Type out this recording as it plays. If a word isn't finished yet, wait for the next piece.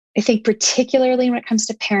I think particularly when it comes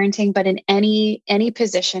to parenting, but in any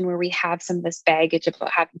position where we have some of this baggage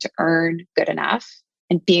about having to earn good enough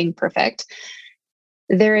and being perfect,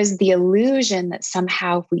 there is the illusion that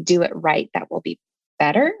somehow if we do it right, that will be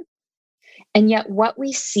better. And yet, what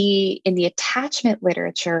we see in the attachment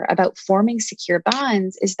literature about forming secure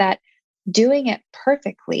bonds is that doing it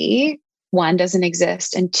perfectly, one, doesn't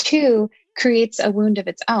exist, and two, creates a wound of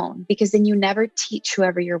its own because then you never teach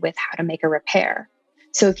whoever you're with how to make a repair.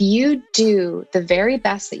 So if you do the very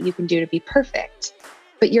best that you can do to be perfect,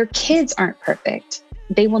 but your kids aren't perfect,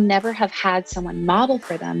 they will never have had someone model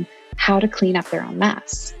for them how to clean up their own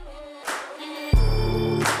mess.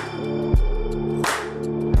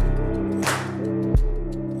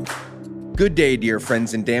 Good day, dear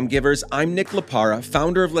friends and damn givers. I'm Nick Lapara,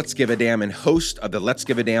 founder of Let's Give a Damn and host of the Let's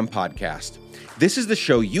Give a Damn podcast. This is the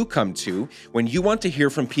show you come to when you want to hear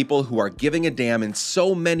from people who are giving a damn in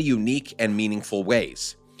so many unique and meaningful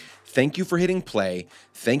ways. Thank you for hitting play,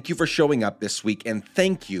 thank you for showing up this week, and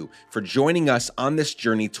thank you for joining us on this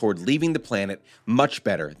journey toward leaving the planet much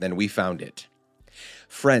better than we found it.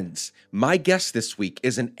 Friends, my guest this week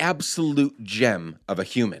is an absolute gem of a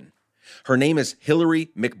human. Her name is Hillary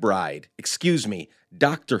McBride.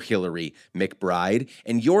 Dr. Hillary McBride,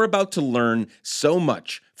 and you're about to learn so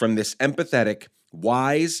much from this empathetic,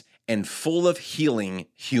 wise, and full of healing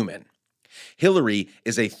human. Hillary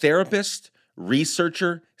is a therapist,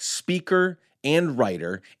 researcher, speaker, and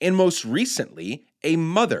writer, and most recently, a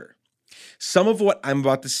mother. Some of what I'm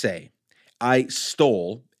about to say, I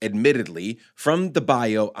stole, admittedly, from the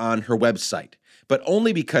bio on her website, but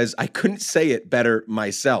only because I couldn't say it better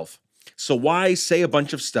myself. So why say a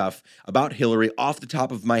bunch of stuff about Hillary off the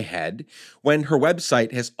top of my head when her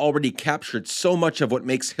website has already captured so much of what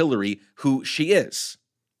makes Hillary who she is?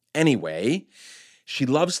 Anyway, she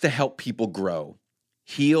loves to help people grow,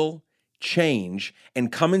 heal, change,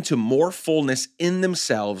 and come into more fullness in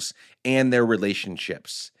themselves and their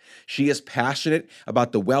relationships. She is passionate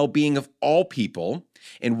about the well-being of all people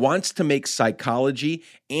and wants to make psychology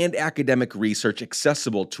and academic research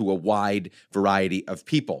accessible to a wide variety of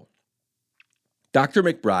people. Dr.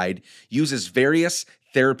 McBride uses various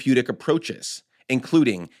therapeutic approaches,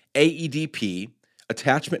 including AEDP,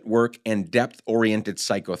 attachment work and depth-oriented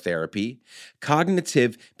psychotherapy,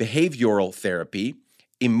 cognitive behavioral therapy,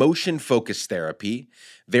 emotion-focused therapy,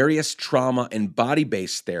 various trauma and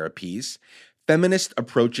body-based therapies, feminist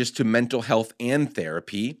approaches to mental health and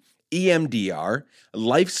therapy, EMDR,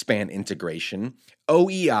 lifespan integration,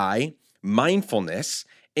 OEI, mindfulness,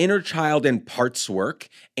 inner child and parts work,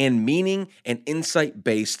 and meaning and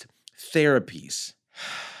insight-based therapies.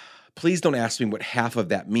 Please don't ask me what half of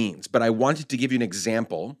that means, but I wanted to give you an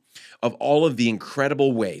example of all of the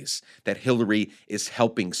incredible ways that Hillary is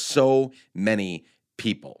helping so many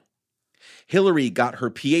people. Hillary got her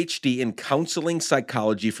PhD in counseling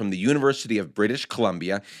psychology from the University of British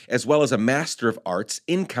Columbia, as well as a Master of Arts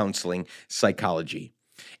in counseling psychology.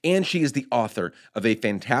 And she is the author of a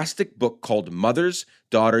fantastic book called Mothers,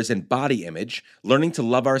 Daughters, and Body Image, Learning to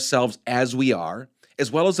Love Ourselves as We Are,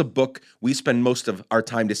 as well as a book we spend most of our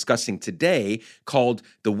time discussing today called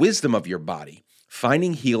The Wisdom of Your Body,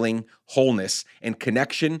 Finding Healing, Wholeness, and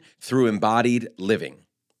Connection Through Embodied Living.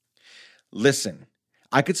 Listen,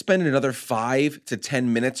 I could spend another 5 to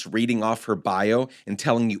 10 minutes reading off her bio and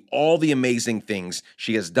telling you all the amazing things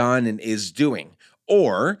she has done and is doing,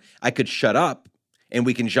 or I could shut up and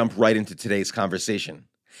we can jump right into today's conversation.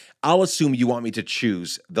 I'll assume you want me to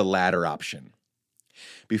choose the latter option.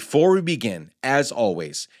 Before we begin, as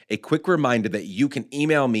always, a quick reminder that you can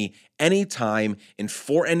email me anytime and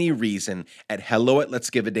for any reason at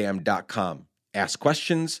hello@letsgiveadamn.com. Ask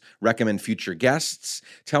questions, recommend future guests,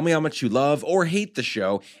 tell me how much you love or hate the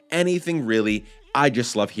show, anything really. I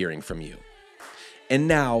just love hearing from you. And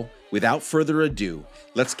now, without further ado,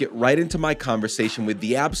 let's get right into my conversation with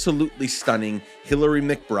the absolutely stunning Hillary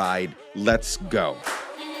McBride. Let's go.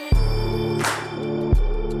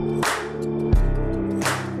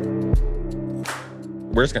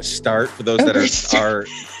 We're just going to start for those that are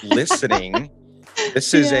listening.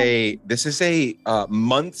 This is a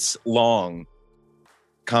months long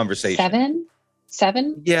conversation.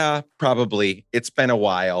 Seven? Yeah, probably. It's been a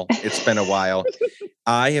while.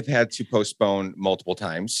 I have had to postpone multiple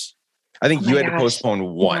times. I think you had to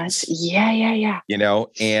postpone once. Yeah. You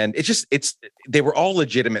know, and they were all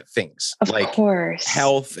legitimate things. Of course.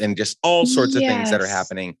 Health and just all sorts of things that are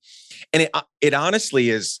happening. And it honestly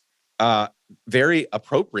is very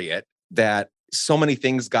appropriate that so many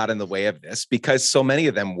things got in the way of this because so many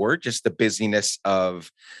of them were just the busyness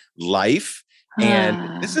of life,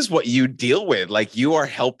 And this is what you deal with. Like, you are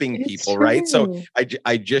helping It's people, right? So true.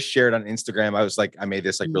 I just shared on Instagram. I was like, I made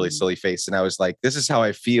this like really silly face, and I was like, this is how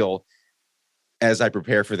I feel as I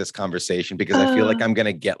prepare for this conversation, because I feel like I'm going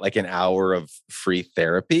to get like an hour of free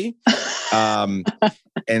therapy.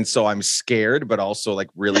 And so I'm scared, but also like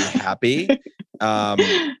really happy.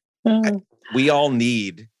 We all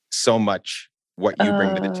need so much what you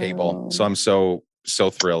bring to the table. So I'm so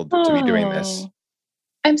thrilled to be doing this.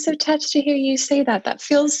 I'm so touched to hear you say that. That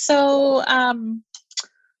feels so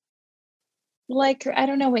like, I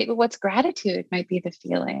don't know, wait, but what's gratitude might be the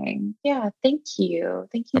feeling. Yeah, thank you.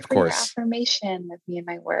 Thank you Of for your course. affirmation of me and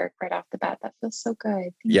my work right off the bat. That feels so good.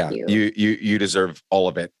 Thank Yeah, you. you deserve all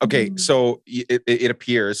of it. Okay, so it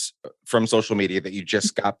appears from social media that you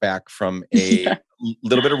just got back from a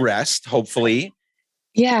little bit of rest, hopefully.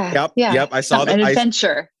 Yeah. Yep. I saw an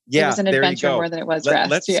adventure. It was an there you adventure go. more than it was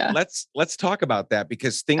rest. Let's talk about that,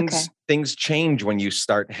 because things change when you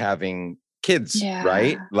start having kids, Yeah.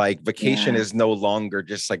 right? Like, vacation is no longer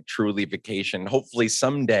just like truly vacation. Hopefully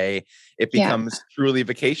someday it becomes truly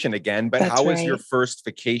vacation again. But how was your first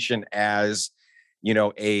vacation as,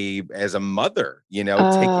 as a mother,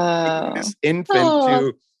 taking this infant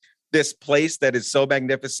to this place that is so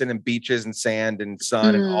magnificent, and beaches and sand and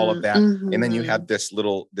sun and all of that. And then you have this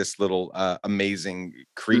little amazing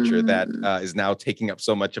creature that is now taking up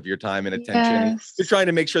so much of your time and attention. And you're trying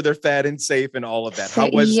to make sure they're fed and safe and all of that. How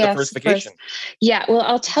was the first vacation? Yeah, well,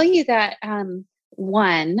 I'll tell you that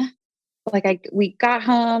we got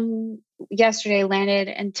home yesterday, landed,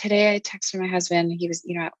 and today I texted my husband. He was,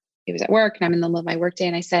 he was at work, and I'm in the middle of my workday,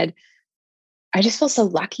 and I said, I just feel so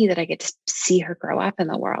lucky that I get to see her grow up in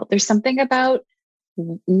the world. There's something about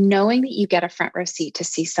knowing that you get a front row seat to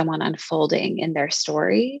see someone unfolding in their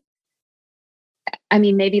story. I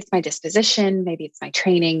mean, maybe it's my disposition, maybe it's my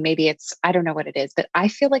training, I don't know what it is, but I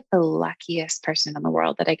feel like the luckiest person in the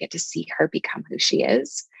world that I get to see her become who she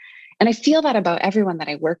is. And I feel that about everyone that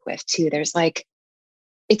I work with too. There's like,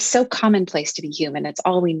 it's so commonplace to be human. It's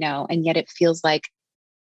all we know. And yet it feels like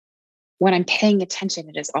when I'm paying attention,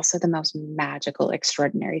 it is also the most magical,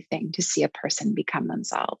 extraordinary thing to see a person become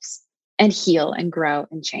themselves and heal and grow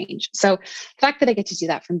and change. So the fact that I get to do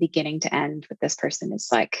that from beginning to end with this person is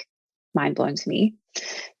like mind blowing to me.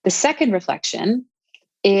 The second reflection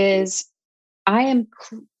is I am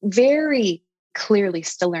very clearly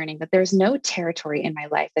still learning that there's no territory in my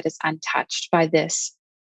life that is untouched by this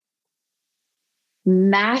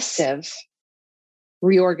massive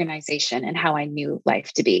reorganization in how I knew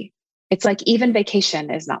life to be. It's like even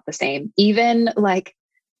vacation is not the same. Even like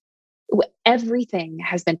everything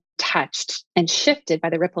has been touched and shifted by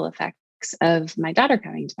the ripple effects of my daughter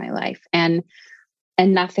coming to my life. And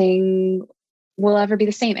nothing will ever be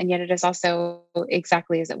the same. And yet it is also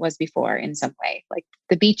exactly as it was before in some way. Like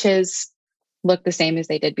the beaches look the same as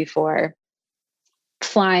they did before.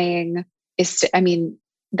 Flying is,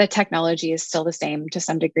 the technology is still the same to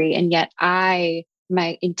some degree. And yet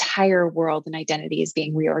my entire world and identity is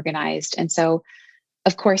being reorganized. And so,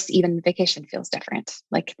 of course, even vacation feels different.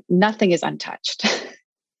 Like nothing is untouched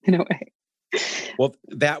in a way. Well,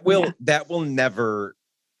 that will never,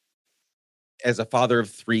 as a father of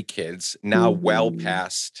 3 kids, now well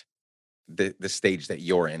past the stage that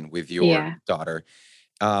you're in with your daughter,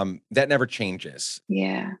 that never changes.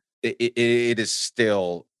 Yeah. It is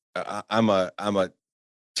still, I'm a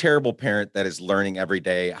terrible parent that is learning every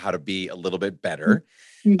day how to be a little bit better.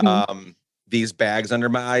 These bags under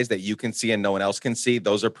my eyes that you can see and no one else can see,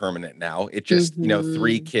 those are permanent now. It just,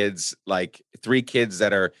 3 kids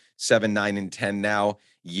that are 7, 9, and 10 now,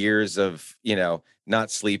 years of,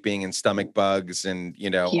 not sleeping and stomach bugs and,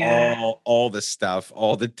 all the stuff,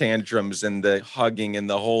 all the tantrums and the hugging and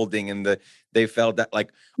the holding and they felt that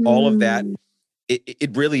like all of that.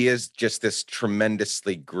 It really is just this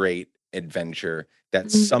tremendously great adventure that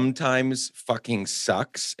sometimes fucking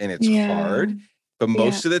sucks and it's hard. But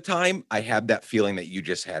most of the time, I have that feeling that you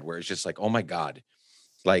just had where it's just like, oh my God,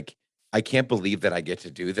 like, I can't believe that I get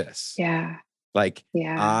to do this. Yeah. Like,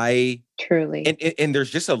 I truly. And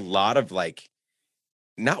there's just a lot of like,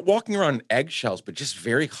 not walking around eggshells, but just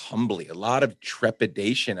very humbly, a lot of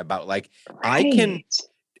trepidation about like, I can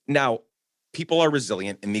now. People are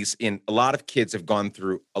resilient in a lot of kids have gone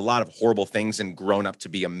through a lot of horrible things and grown up to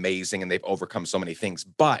be amazing and they've overcome so many things.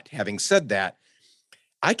 But having said that,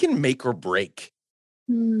 I can make or break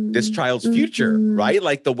this child's future, right?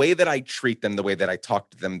 Like the way that I treat them, the way that I talk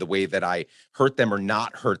to them, the way that I hurt them or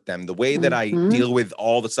not hurt them, the way that I deal with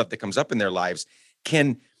all the stuff that comes up in their lives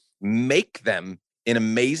can make them an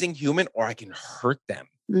amazing human, or I can hurt them.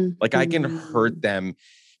 Like I can hurt them,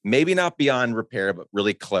 maybe not beyond repair, but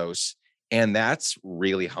really close. And that's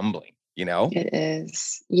really humbling. you know? It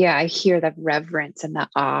is. Yeah, I hear the reverence and the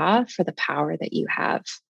awe for the power that you have.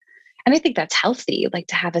 And I think that's healthy, like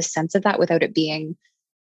to have a sense of that without it being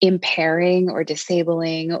impairing or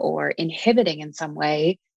disabling or inhibiting in some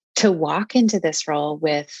way, to walk into this role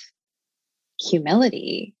with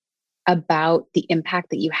humility about the impact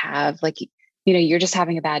that you have. Like, you're just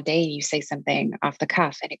having a bad day and you say something off the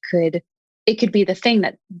cuff, and it could be the thing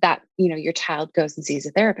that your child goes and sees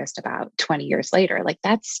a therapist about 20 years later. Like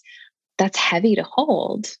that's heavy to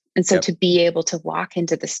hold. And so Yep. to be able to walk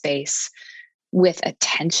into the space with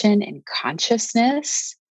attention and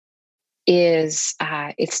consciousness is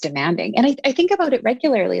it's demanding. And I think about it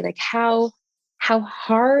regularly, like how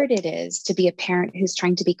hard it is to be a parent who's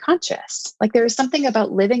trying to be conscious. Like there is something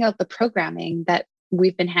about living out the programming that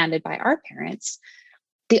we've been handed by our parents.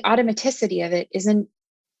 The automaticity of it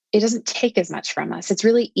doesn't take as much from us. It's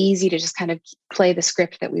really easy to just kind of play the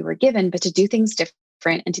script that we were given, but to do things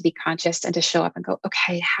different and to be conscious and to show up and go,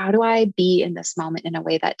 okay, how do I be in this moment in a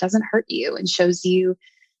way that doesn't hurt you and shows you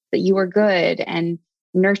that you are good and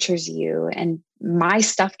nurtures you, and my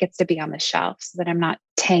stuff gets to be on the shelf so that I'm not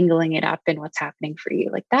tangling it up in what's happening for you.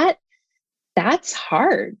 Like that's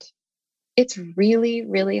hard. It's really,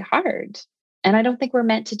 really hard. And I don't think we're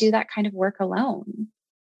meant to do that kind of work alone.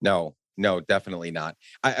 No, definitely not.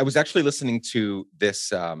 I was actually listening to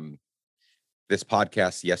this this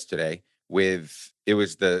podcast yesterday with, it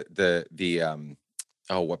was the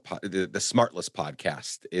Smartless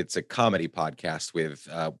podcast. It's a comedy podcast with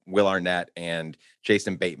Will Arnett and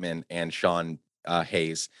Jason Bateman and Sean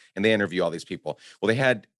Hayes, and they interview all these people. Well, they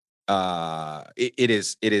had it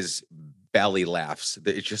is belly laughs.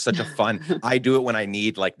 It's just such a fun. I do it when I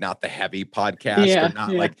need like not the heavy podcast, or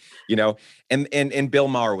not like, and Bill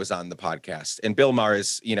Maher was on the podcast, and Bill Maher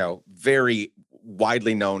is, very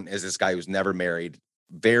widely known as this guy who's never married.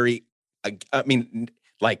 Very, I mean,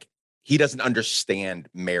 like, he doesn't understand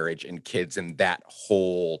marriage and kids and that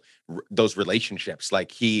whole those relationships.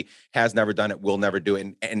 Like, he has never done it, will never do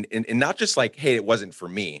it, and not just like, hey, it wasn't for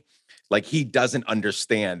me. Like, he doesn't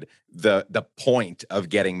understand the point of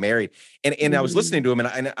getting married. And I was listening to him,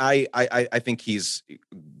 and I think he's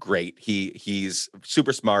great. He's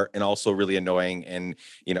super smart and also really annoying, and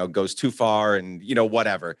goes too far, and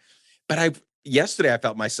whatever. But yesterday I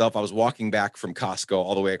felt myself, I was walking back from Costco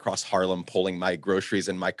all the way across Harlem, pulling my groceries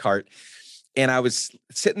in my cart. And I was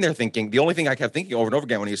sitting there thinking, the only thing I kept thinking over and over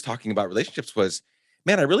again when he was talking about relationships was,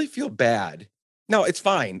 man, I really feel bad. No, it's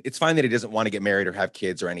fine. It's fine that he doesn't want to get married or have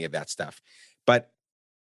kids or any of that stuff. But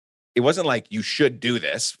it wasn't like, you should do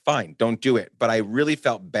this. Fine, don't do it. But I really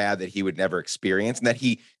felt bad that he would never experience, and that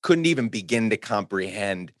he couldn't even begin to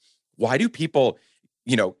comprehend, why do people,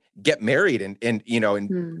 get married and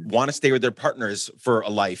want to stay with their partners for a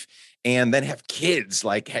life, and then have kids,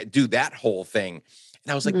 like do that whole thing.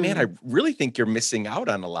 And I was like, man, I really think you're missing out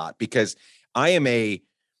on a lot, because I am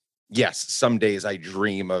yes, some days I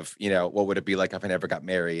dream of, what would it be like if I never got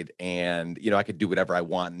married, and, I could do whatever I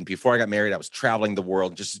want. And before I got married, I was traveling the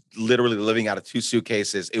world, just literally living out of 2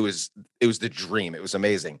 suitcases. It was the dream. It was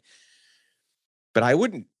amazing. But I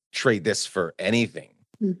wouldn't trade this for anything.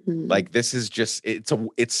 Like, this is just,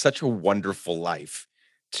 it's such a wonderful life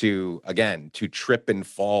to trip and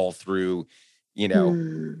fall through,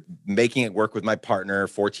 making it work with my partner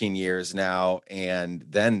 14 years now, and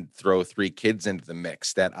then throw 3 kids into the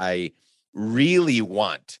mix that I really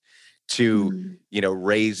want to,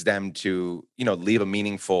 raise them to, leave a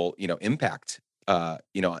meaningful, impact,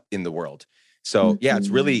 in the world. So yeah, it's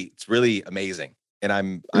really amazing.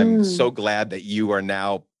 And I'm so glad that you are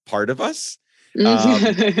now part of us.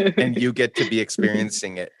 And you get to be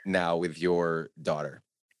experiencing it now with your daughter.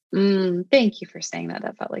 Thank you for saying that.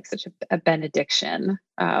 That felt like such a benediction.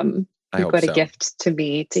 I hope what so. a gift to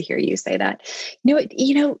me to hear you say that.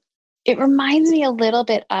 It reminds me a little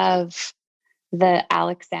bit of the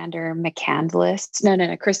Alexander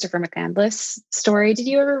McCandless, Christopher McCandless story. Did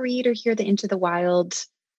you ever read or hear the Into the Wild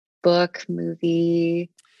book, movie?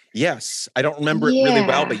 Yes, I don't remember it really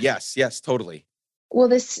well, but yes, totally. Well,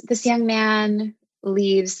 this young man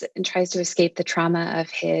leaves and tries to escape the trauma of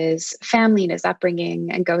his family and his upbringing,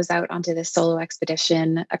 and goes out onto this solo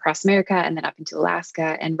expedition across America and then up into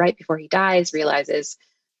Alaska. And right before he dies, realizes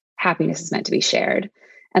happiness is meant to be shared.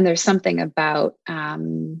 And there's something about, I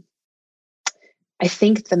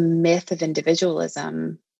think, the myth of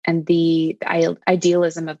individualism and the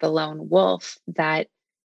idealism of the lone wolf that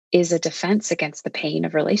is a defense against the pain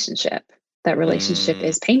of relationship. That relationship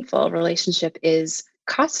is painful, relationship is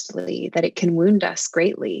costly, that it can wound us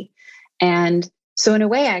greatly. And so in a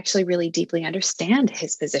way, I actually really deeply understand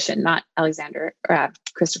his position, not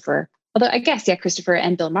Christopher although I guess, yeah, Christopher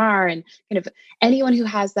and Bill Maher and kind of anyone who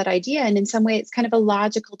has that idea. And in some way, it's kind of a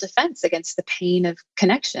logical defense against the pain of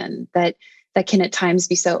connection that can at times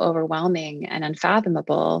be so overwhelming and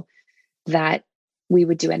unfathomable that we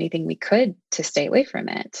would do anything we could to stay away from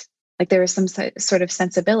it. Like there was some sort of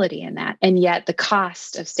sensibility in that. And yet the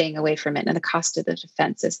cost of staying away from it and the cost of the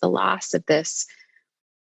defense is the loss of this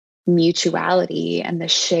mutuality and the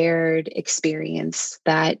shared experience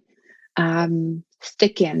that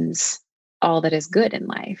thickens all that is good in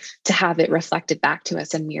life, to have it reflected back to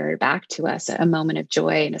us and mirrored back to us, a moment of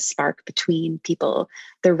joy and a spark between people,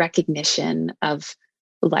 the recognition of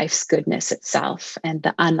life's goodness itself and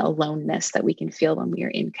the unaloneness that we can feel when we are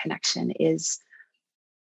in connection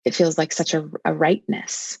it feels like such a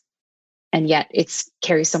rightness. And yet it's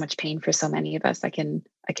carries so much pain for so many of us. I can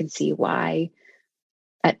see why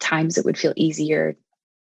at times it would feel easier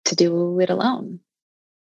to do it alone.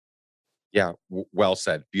 Yeah, well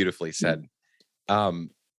said. Beautifully said. Can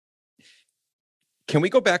we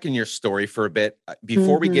go back in your story for a bit?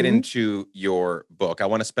 Before we get into your book, I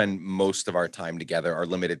want to spend most of our time together, our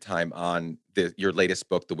limited time, on your latest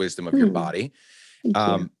book, The Wisdom of Your Body.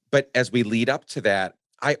 But as we lead up to that,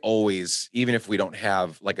 I always, even if we don't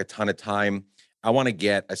have like a ton of time, I want to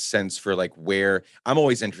get a sense for like where I'm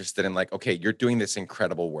always interested in, like, okay, you're doing this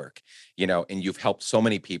incredible work, and you've helped so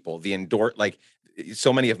many people.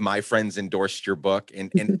 So many of my friends endorsed your book,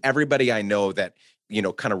 and everybody I know that,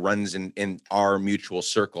 kind of runs in our mutual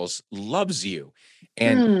circles loves you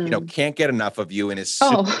and, can't get enough of you and is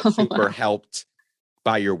super helped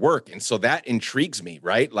by your work. And so that intrigues me,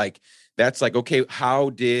 right? Like, that's like, okay,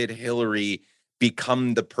 how did Hillary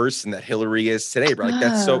become the person that Hillary is today? Right? Like,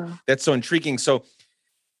 that's so intriguing. So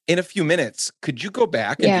in a few minutes, could you go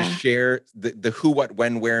back and just share the who, what,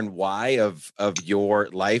 when, where, and why of your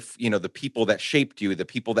life? The people that shaped you, the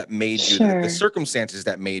people that made you, the circumstances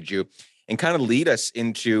that made you, and kind of lead us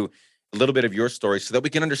into a little bit of your story so that we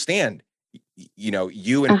can understand,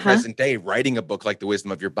 you in present day writing a book like The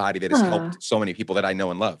Wisdom of Your Body that has helped so many people that I know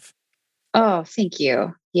and love. Oh, thank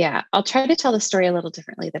you. Yeah, I'll try to tell the story a little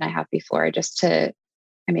differently than I have before, just to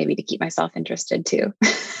maybe to keep myself interested too.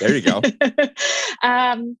 There you go.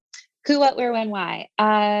 Who, what, where, when, why?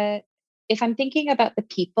 If I'm thinking about the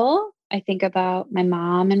people, I think about my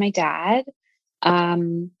mom and my dad,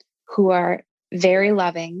 who are very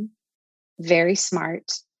loving, very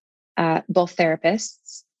smart, both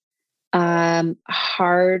therapists,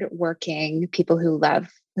 hardworking people who love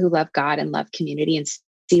God and love community and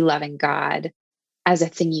see loving God as a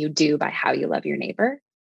thing you do by how you love your neighbor.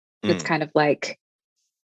 It's kind of like,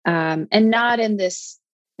 and not in this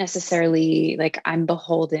necessarily like I'm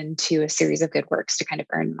beholden to a series of good works to kind of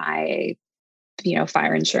earn my,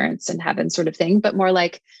 fire insurance and heaven sort of thing, but more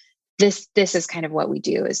like this is kind of what we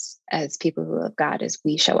do as people who love God, is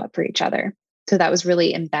we show up for each other. So that was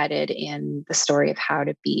really embedded in the story of how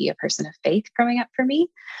to be a person of faith growing up for me.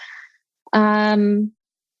 And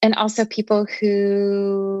also people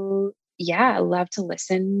who, love to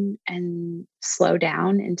listen and slow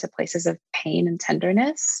down into places of pain and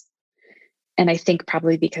tenderness. And I think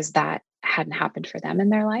probably because that hadn't happened for them in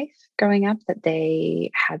their life growing up, that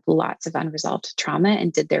they had lots of unresolved trauma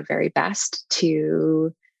and did their very best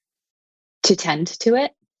to tend to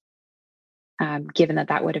it, given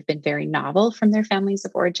that would have been very novel from their families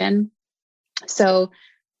of origin. So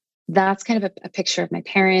that's kind of a picture of my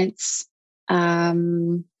parents.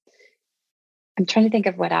 I'm trying to think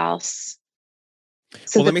of what else.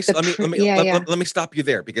 So well, let me stop you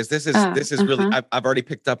there, because this is really, I've already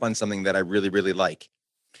picked up on something that I really, really like.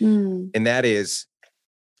 And that is,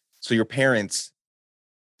 so your parents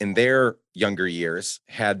in their younger years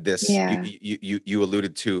had this, you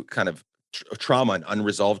alluded to kind of trauma and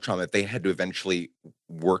unresolved trauma that they had to eventually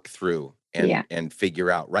work through and figure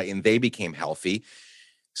out, right? And they became healthy.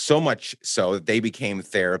 So much so that they became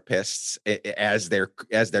therapists as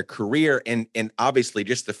their career. And obviously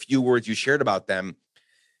just the few words you shared about them,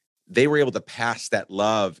 they were able to pass that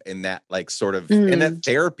love and that like sort of, and that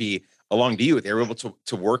therapy along to you. They were able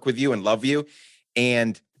to work with you and love you.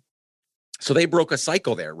 And so they broke a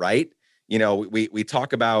cycle there, right? We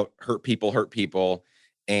talk about hurt people,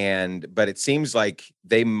 but it seems like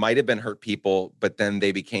they might've been hurt people, but then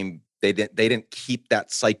they didn't keep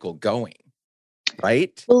that cycle going.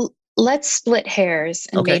 Right? Well, let's split hairs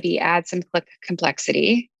and maybe add some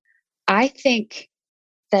complexity. I think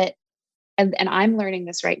that, and I'm learning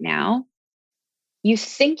this right now, you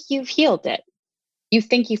think you've healed it. You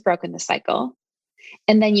think you've broken the cycle.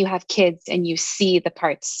 And then you have kids and you see the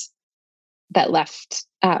parts that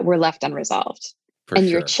were left unresolved.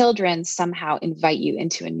 Your children somehow invite you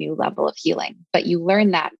into a new level of healing, but you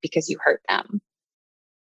learn that because you hurt them.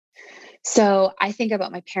 So I think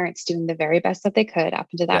about my parents doing the very best that they could up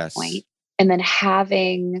until that Yes. point, and then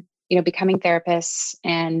having, becoming therapists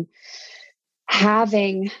and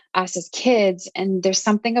having us as kids. And there's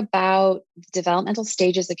something about the developmental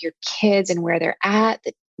stages of your kids and where they're at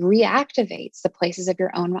that reactivates the places of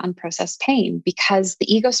your own unprocessed pain, because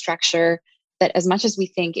the ego structure, that as much as we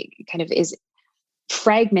think it kind of is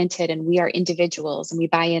fragmented and we are individuals and we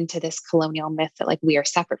buy into this colonial myth that like we are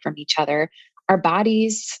separate from each other, our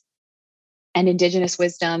bodies and indigenous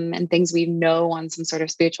wisdom and things we know on some sort of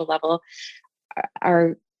spiritual level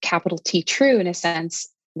are capital T true, in a sense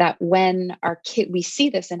that when our kid, we see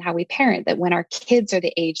this in how we parent, that when our kids are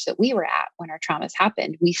the age that we were at when our traumas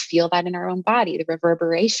happened, we feel that in our own body, the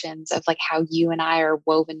reverberations of like how you and I are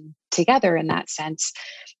woven together in that sense,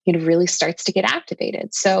 really starts to get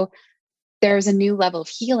activated. So there's a new level of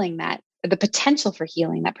healing, that the potential for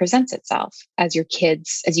healing that presents itself as you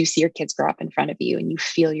see your kids grow up in front of you and you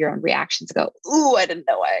feel your own reactions go, ooh, I didn't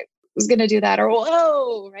know I was going to do that, or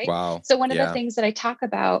whoa, right? Wow. So one of the Yeah. things that I talk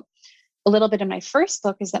about a little bit in my first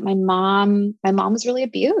book is that my mom was really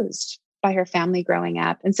abused by her family growing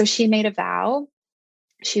up. And so she made a vow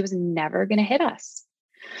she was never going to hit us,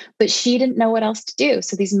 but she didn't know what else to do.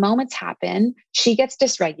 So these moments happen. She gets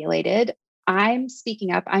dysregulated. I'm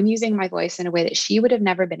speaking up. I'm using my voice in a way that she would have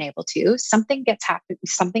never been able to. Something gets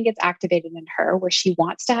activated in her where she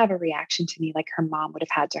wants to have a reaction to me like her mom would have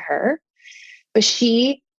had to her. But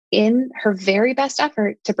she, in her very best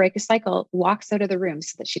effort to break a cycle, walks out of the room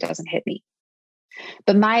so that she doesn't hit me.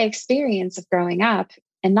 But my experience of growing up,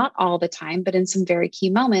 and not all the time, but in some very key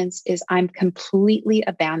moments, is I'm completely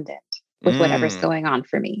abandoned with whatever's Mm. going on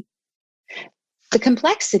for me. The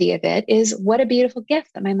complexity of it is what a beautiful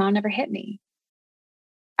gift that my mom never hit me.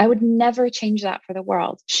 I would never change that for the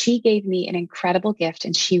world. She gave me an incredible gift,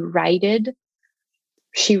 and she righted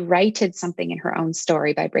something in her own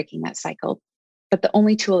story by breaking that cycle. But the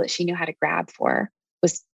only tool that she knew how to grab for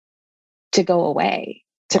was to go away,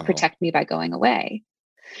 to Wow. protect me by going away.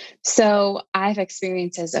 So I've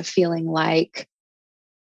experiences of feeling like,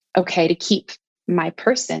 okay, to keep my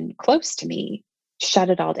person close to me, shut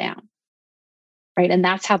it all down. Right. And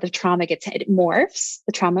that's how the trauma the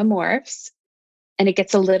trauma morphs, and it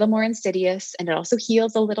gets a little more insidious, and it also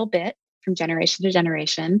heals a little bit from generation to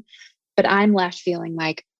generation. But I'm left feeling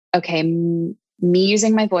like, okay, me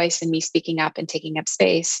using my voice and me speaking up and taking up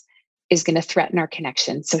space is going to threaten our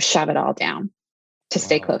connection. So shove it all down to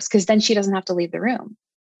stay Wow. close, because then she doesn't have to leave the room,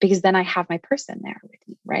 because then I have my person there with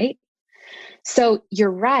me. Right. So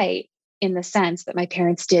you're right in the sense that my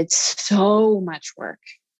parents did so much work.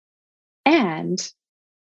 And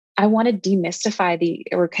I want to demystify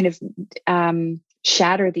or kind of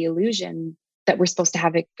shatter the illusion that we're supposed to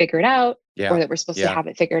have it figured out, Yeah. or that we're supposed to Yeah. have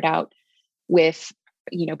it figured out with,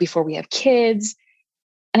 before we have kids.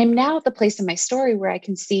 And I'm now at the place in my story where I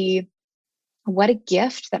can see what a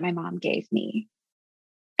gift that my mom gave me.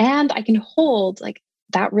 And I can hold like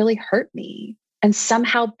that really hurt me. And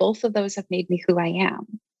somehow both of those have made me who I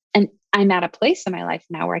am. And I'm at a place in my life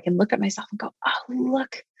now where I can look at myself and go, oh,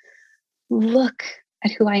 look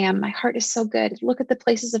at who I am. My heart is so good. Look at the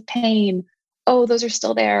places of pain. Oh, those are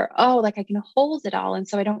still there. Oh, like I can hold it all. And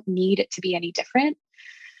so I don't need it to be any different.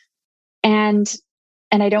 And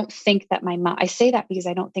I don't think that I say that because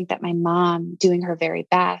I don't think that my mom doing her very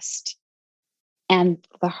best and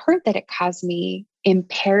the hurt that it caused me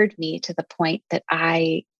impaired me to the point that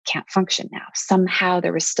I can't function now. Somehow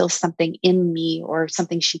there was still something in me, or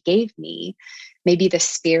something she gave me, maybe the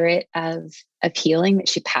spirit of healing that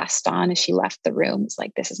she passed on as she left the room. It's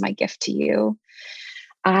like, this is my gift to you.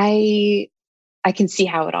 I can see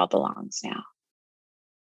how it all belongs now.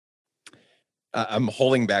 I'm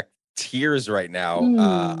holding back tears right now.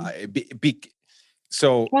 Mm.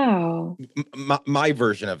 So Wow. my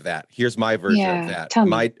version of that. Here's my version of Yeah. that. Tell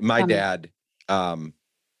My me. Tell me. dad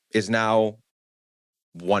is now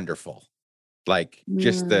wonderful. Like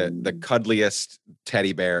just the Mm. cuddliest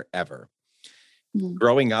teddy bear ever. Mm.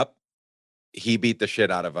 Growing up, he beat the shit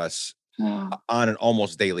out of us Oh. on an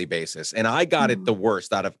almost daily basis. And I got it the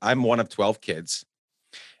worst I'm one of 12 kids.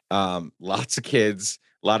 Lots of kids,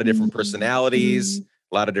 a lot of different personalities, Mm.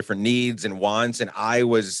 a lot of different needs and wants. And I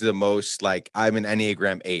was the most like, I'm an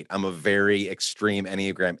Enneagram 8. I'm a very extreme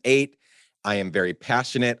Enneagram 8. I am very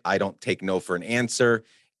passionate. I don't take no for an answer.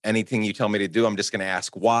 Anything you tell me to do, I'm just going to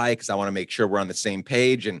ask why, because I want to make sure we're on the same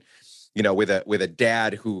page. And, with a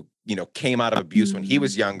dad who, came out of abuse when he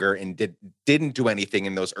was younger and didn't do anything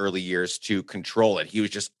in those early years to control it. He was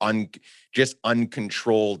just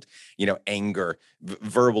uncontrolled, anger,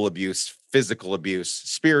 verbal abuse, physical abuse,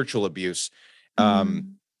 spiritual abuse. So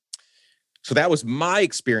that was my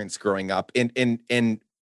experience growing up. And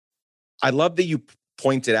I love that you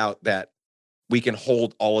pointed out that we can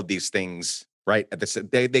hold all of these things, right? At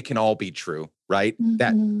the they can all be true, right?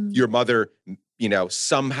 That Mm-hmm. your mother,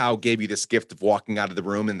 somehow gave you this gift of walking out of the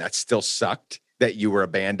room and that still sucked, that you were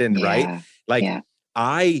abandoned, right? Yeah. Like Yeah.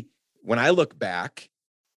 when I look back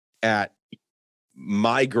at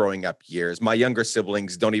my growing up years, my younger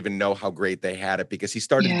siblings don't even know how great they had it, because he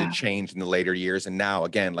started to Yeah. change in the later years. And now,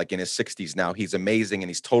 again, like in his 60s now, he's amazing and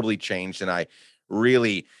he's totally changed. And I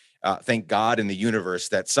really thank God in the universe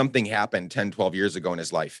that something happened 10, 12 years ago in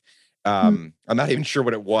his life. I'm not even sure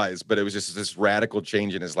what it was, but it was just this radical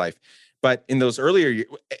change in his life. But in those earlier years,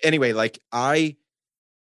 anyway,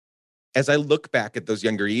 as I look back at those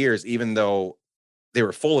younger years, even though they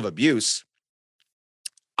were full of abuse,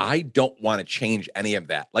 I don't want to change any of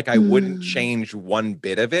that. Like, I wouldn't change one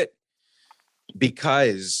bit of it,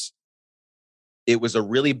 because it was a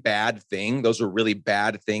really bad thing. Those were really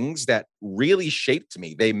bad things that really shaped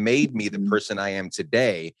me. They made me the person I am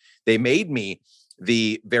today. They made me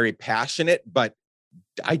the very passionate, but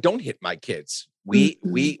I don't hit my kids. We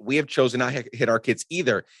have chosen not to hit our kids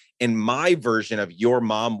either. And my version of your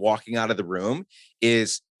mom walking out of the room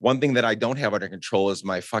is one thing that I don't have under control is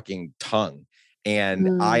my fucking tongue.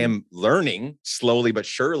 And I am learning slowly but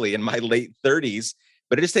surely in my late 30s,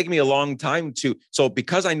 but it has taken me a long time so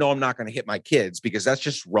because I know I'm not going to hit my kids, because that's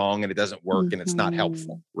just wrong and it doesn't work and it's not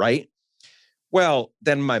helpful, right? Well,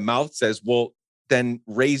 then my mouth says, well, then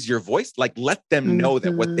raise your voice. Like, let them know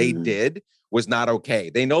that what they did was not okay.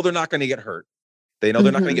 They know they're not going to get hurt. They know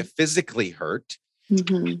they're not going to get physically hurt,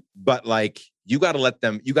 but like, you got to let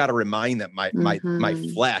them, you got to remind them my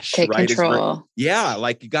flesh, take right? control.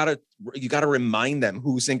 Like you got to remind them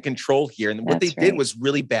who's in control here. And what That's they did was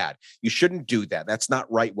really bad. You shouldn't do that. That's not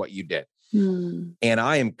right what you did. And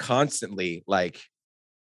I am constantly like,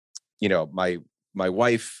 my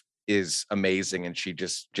wife is amazing. And she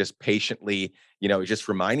just patiently, just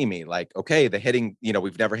reminding me like, okay, the hitting,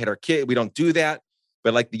 we've never hit our kid. We don't do that.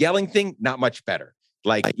 But like the yelling thing, not much better.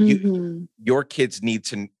 Like your kids need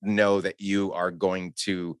to know that you are going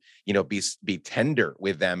to, be tender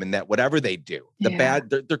with them, and that whatever they do,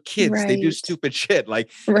 they're kids, right. They do stupid shit. Like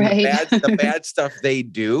right. the bad stuff they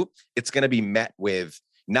do, it's going to be met with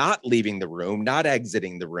not leaving the room, not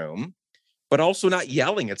exiting the room, but also not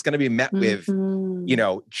yelling. It's going to be met with,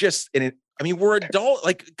 just in it. I mean, we're adult,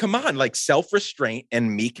 like, come on, like self-restraint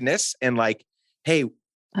and meekness and like, hey,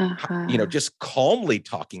 just calmly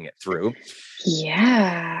talking it through.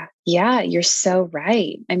 Yeah. Yeah. You're so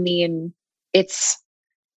right. I mean, it's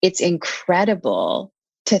incredible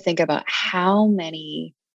to think about how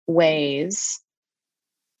many ways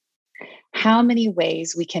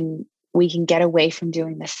we can get away from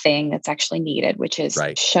doing the thing that's actually needed, which is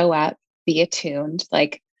show up, be attuned,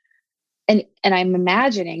 like, and I'm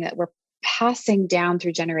imagining that we're passing down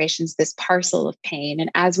through generations this parcel of pain.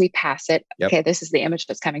 And as we pass it, okay, this is the image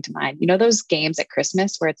that's coming to mind. Those games at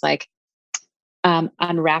Christmas where it's like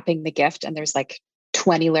unwrapping the gift and there's like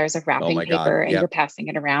 20 layers of wrapping paper and you're passing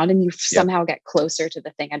it around and you somehow get closer to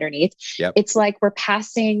the thing underneath. It's like we're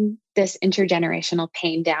passing this intergenerational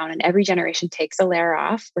pain down, and every generation takes a layer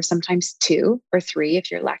off, or sometimes 2 or 3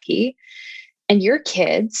 if you're lucky. And your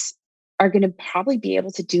kids are going to probably be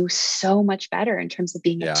able to do so much better in terms of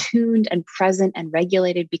being attuned and present and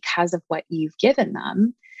regulated because of what you've given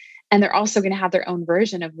them. And they're also going to have their own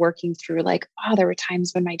version of working through like, oh, there were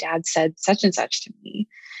times when my dad said such and such to me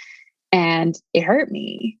and it hurt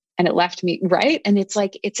me and it left me, right? And it's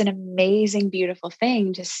like, it's an amazing, beautiful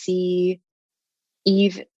thing to see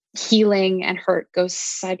Eve healing and hurt go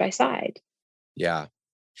side by side. Yeah.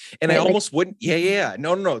 And right, I almost wouldn't. Yeah.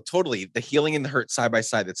 No, totally. The healing and the hurt side by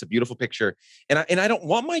side. That's a beautiful picture. And I don't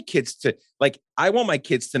want my kids to I want my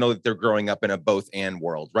kids to know that they're growing up in a both and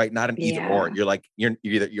world, right? Not an either or. You're like,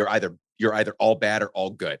 you're either all bad or all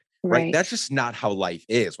good. Right. That's just not how life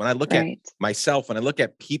is. When I look at myself, when I look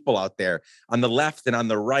at people out there on the left and on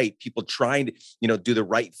the right, people trying to, do the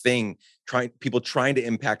right thing, people trying to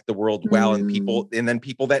impact the world well, and then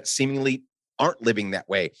people that seemingly aren't living that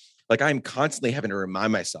way. Like, I'm constantly having to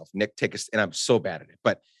remind myself, Nick, and I'm so bad at it,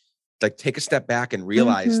 but like, take a step back and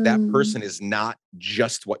realize that person is not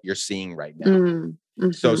just what you're seeing right now.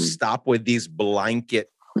 So stop with these blanket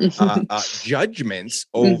judgments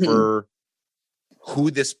over who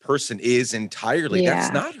this person is entirely.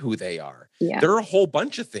 That's not who they are. There are a whole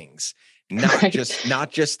bunch of things, not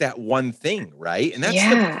just that one thing. Right. And that's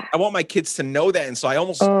I want my kids to know that. And so I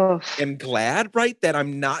almost am glad, right, that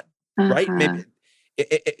I'm not right. Maybe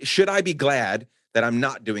should I be glad that I'm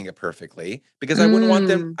not doing it perfectly? Because I wouldn't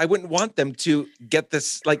want them to get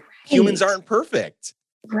this, like, humans aren't perfect.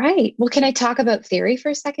 Right. Well, can I talk about theory for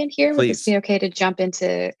a second here? Would this Please. be okay to jump into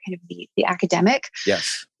kind of the academic?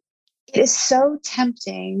 Yes. It is so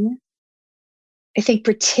tempting, I think,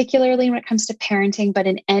 particularly when it comes to parenting, but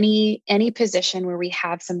in any position where we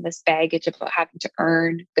have some of this baggage about having to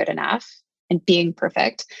earn good enough and being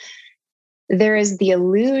perfect, there is the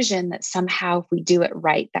illusion that somehow if we do it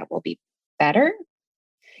right, that will be better.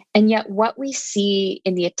 And yet, what we see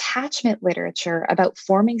in the attachment literature about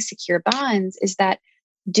forming secure bonds is that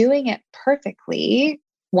doing it perfectly,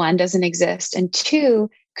 one, doesn't exist, and two,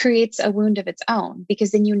 creates a wound of its own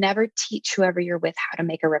because then you never teach whoever you're with how to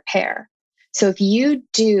make a repair. So if you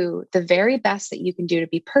do the very best that you can do to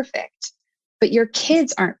be perfect, but your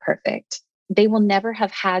kids aren't perfect, they will never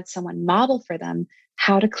have had someone model for them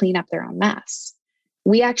how to clean up their own mess.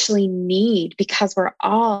 We actually need, because we're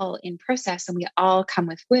all in process and we all come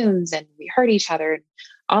with wounds and we hurt each other, and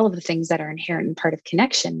all of the things that are inherent and part of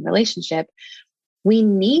connection, relationship, we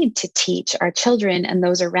need to teach our children and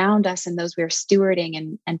those around us and those we're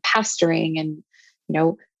stewarding and pastoring and,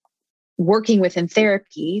 working with in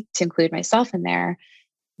therapy, to include myself in there.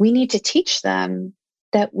 We need to teach them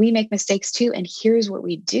that we make mistakes too. And here's what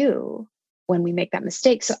we do when we make that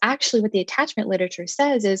mistake. So actually what the attachment literature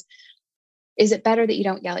says is it better that you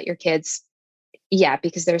don't yell at your kids? Yeah,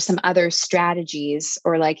 because there's some other strategies.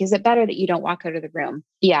 Or like, is it better that you don't walk out of the room?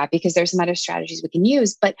 Yeah, because there's some other strategies we can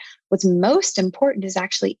use. But what's most important is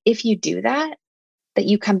actually, if you do that, that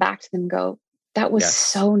you come back to them and go, that was Yes.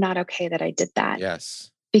 so not okay that I did that.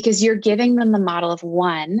 Yes. Because you're giving them the model of,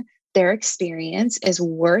 one, their experience is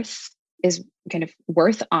kind of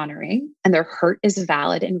worth honoring, and their hurt is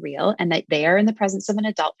valid and real, and that they are in the presence of an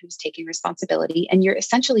adult who's taking responsibility. And you're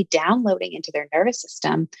essentially downloading into their nervous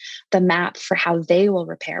system the map for how they will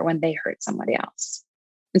repair when they hurt somebody else.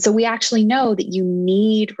 And so we actually know that you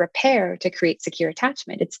need repair to create secure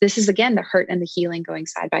attachment. This is again, the hurt and the healing going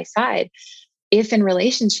side by side. If in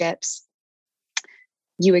relationships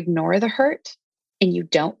you ignore the hurt and you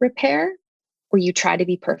don't repair, or you try to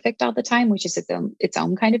be perfect all the time, which is its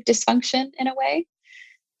own kind of dysfunction in a way,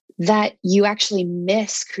 that you actually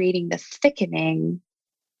miss creating the thickening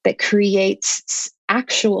that creates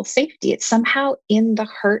actual safety. It's somehow in the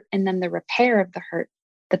hurt and then the repair of the hurt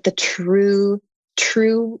that the true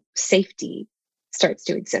safety starts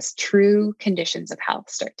to exist. True conditions of health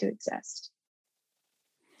start to exist.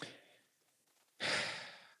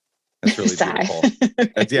 That's really beautiful.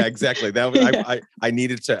 Yeah, exactly. That was, I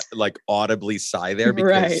needed to like audibly sigh there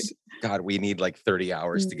because right. God, we need like 30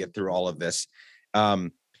 hours to get through all of this.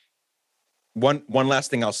 One last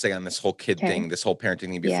thing I'll say on this whole kid thing, this whole parenting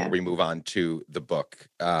thing before we move on to the book.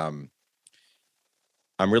 I'm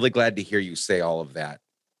really glad to hear you say all of that.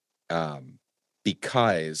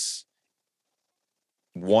 Because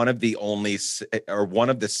one of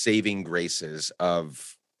the saving graces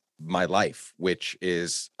of my life, which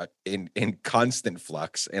is in constant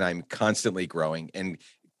flux, and I'm constantly growing and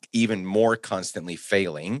even more constantly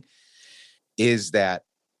failing, is that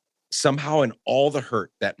somehow in all the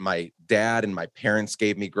hurt that my dad and my parents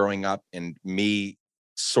gave me growing up, and me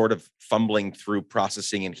sort of fumbling through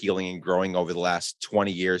processing and healing and growing over the last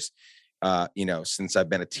 20 years, since I've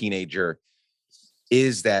been a teenager,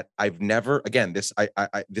 is that I've never, again, this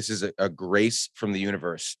is a grace from the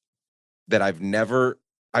universe that I've never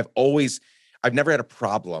had a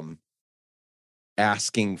problem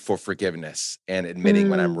asking for forgiveness and admitting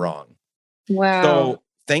when I'm wrong. Wow. So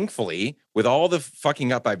thankfully, with all the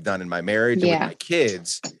fucking up I've done in my marriage and with my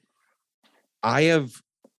kids, I have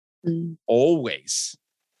always,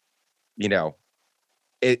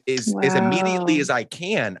 as immediately as I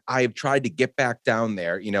can, I've tried to get back down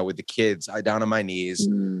there, with the kids, down on my knees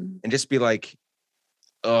and just be like,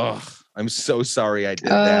 oh, I'm so sorry I did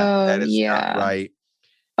that. That is not right.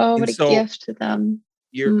 Oh, what a gift to them.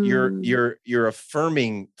 You're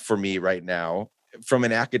affirming for me right now from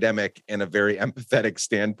an academic and a very empathetic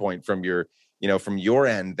standpoint from your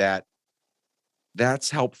end, that's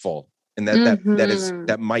helpful. And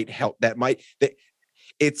that might help.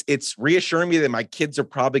 It's reassuring me that my kids are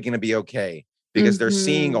probably going to be okay because they're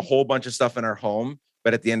seeing a whole bunch of stuff in our home.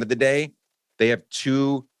 But at the end of the day, they have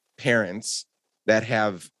two parents that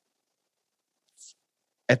have,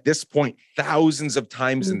 at this point, thousands of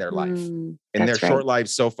times in their life, in their short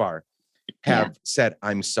lives so far, have said,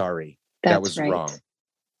 I'm sorry. That was wrong.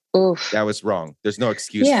 Oof. That was wrong. There's no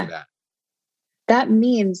excuse for that. That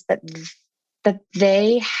means that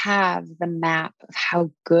they have the map of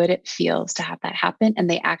how good it feels to have that happen. And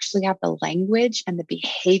they actually have the language and the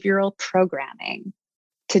behavioral programming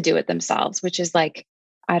to do it themselves, which is like,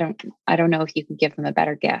 I don't know if you can give them a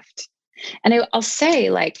better gift. And I'll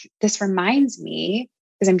say, like, this reminds me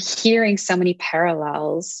because I'm hearing so many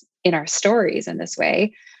parallels in our stories in this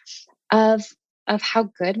way of how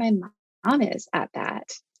good my mom is at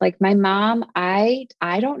that. Like my mom, I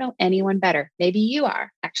don't know anyone better. Maybe you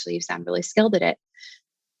are. Actually, you sound really skilled at it.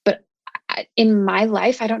 But in my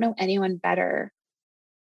life, I don't know anyone better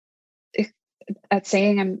at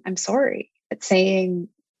saying I'm sorry, at saying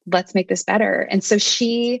let's make this better. And so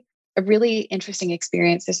a really interesting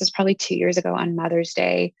experience. This was probably 2 years ago on Mother's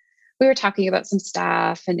Day. We were talking about some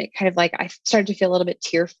stuff, and it kind of like I started to feel a little bit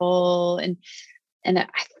tearful, and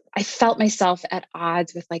I felt myself at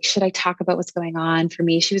odds with like, should I talk about what's going on for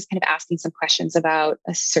me? She was kind of asking some questions about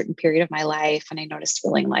a certain period of my life. And I noticed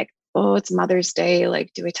feeling like, oh, it's Mother's Day.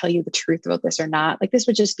 Like, do I tell you the truth about this or not? Like, this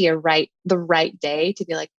would just be the right day to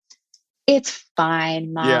be like, it's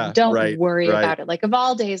fine, Mom. Yeah, Don't worry about it. Like of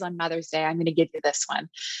all days on Mother's Day, I'm going to give you this one.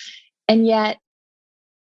 And yet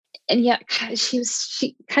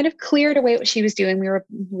she kind of cleared away what she was doing. We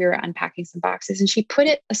were unpacking some boxes, and she put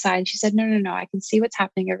it aside and she said, no, I can see what's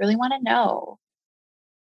happening. I really want to know.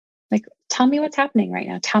 Like, tell me what's happening right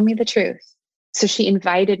now. Tell me the truth. So she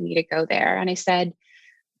invited me to go there. And I said,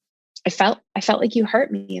 I felt like you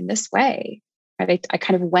hurt me in this way. Right? I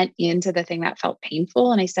kind of went into the thing that felt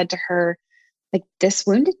painful. And I said to her, like, this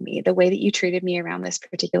wounded me. The way that you treated me around this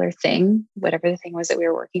particular thing, whatever the thing was that we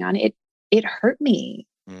were working on, it hurt me.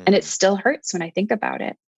 And it still hurts when I think about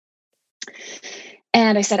it.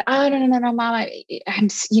 And I said, oh, no, Mom, I'm,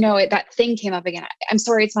 that thing came up again. I'm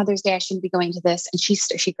sorry, it's Mother's Day. I shouldn't be going to this. And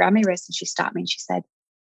she grabbed my wrist and she stopped me and she said,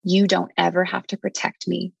 you don't ever have to protect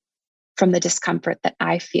me from the discomfort that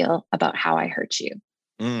I feel about how I hurt you.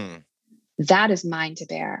 That is mine to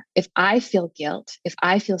bear. If I feel guilt, if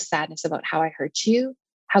I feel sadness about how I hurt you,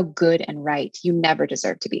 how good and right. You never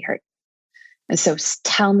deserve to be hurt. And so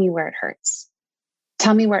tell me where it hurts.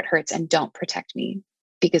 Tell me where it hurts and don't protect me,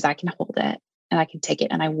 because I can hold it and I can take it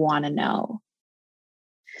and I want to know.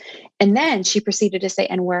 And then she proceeded to say,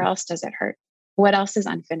 and where else does it hurt? What else is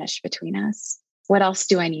unfinished between us? What else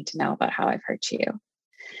do I need to know about how I've hurt you?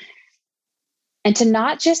 And to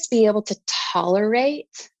not just be able to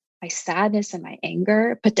tolerate my sadness and my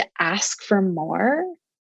anger, but to ask for more,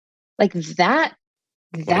 like that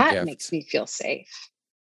makes me feel safe.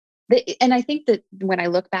 And I think that when I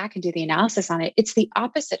look back and do the analysis on it, it's the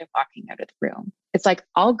opposite of walking out of the room. It's like,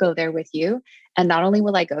 I'll go there with you. And not only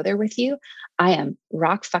will I go there with you, I am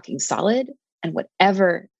rock fucking solid. And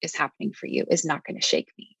whatever is happening for you is not going to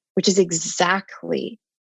shake me, which is exactly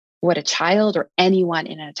what a child or anyone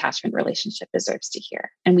in an attachment relationship deserves to hear.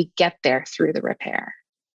 And we get there through the repair.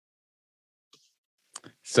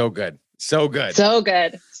 So good. So good. So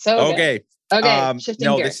good. So okay. Good. Okay.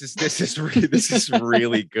 No, gears. this is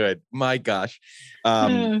really good. My gosh.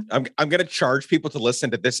 I'm going to charge people to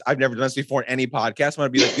listen to this. I've never done this before in any podcast. I'm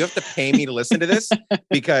going to be like, you have to pay me to listen to this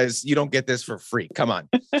because you don't get this for free. Come on.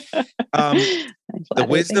 The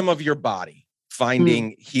wisdom of your body,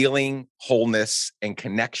 finding healing, wholeness, and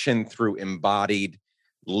connection through embodied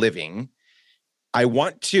living. I'm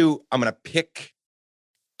going to pick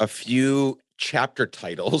a few chapter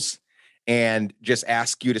titles and just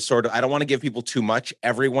ask you to sort of, I don't want to give people too much.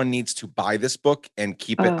 Everyone needs to buy this book and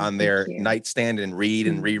keep it on their nightstand and read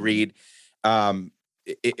and reread.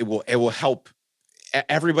 It will help.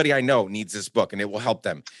 Everybody I know needs this book and it will help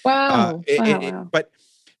them. Wow. But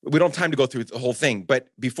we don't have time to go through the whole thing. But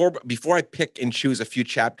before I pick and choose a few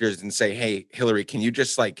chapters and say, hey, Hillary, can you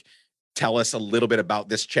just like tell us a little bit about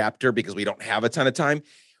this chapter because we don't have a ton of time?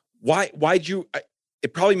 Why'd you...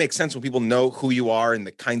 It probably makes sense when people know who you are and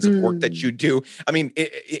the kinds of work that you do. I mean,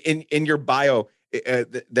 in your bio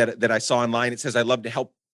that I saw online, it says, I love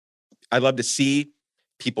to see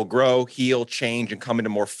people grow, heal, change, and come into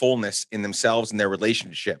more fullness in themselves and their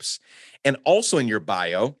relationships. And also in your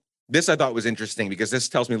bio, this I thought was interesting because this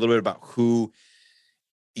tells me a little bit about who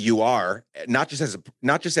you are, not just as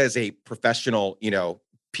a professional,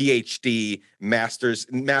 PhD, masters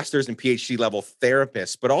and PhD level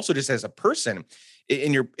therapist, but also just as a person.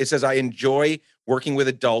 It says, I enjoy working with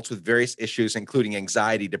adults with various issues, including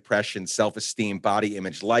anxiety, depression, self-esteem, body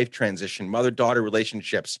image, life transition, mother-daughter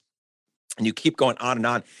relatitions. And you keep going on and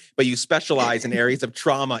on, but you specialize in areas of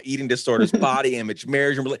trauma, eating disorders, body image,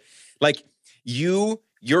 marriage, and like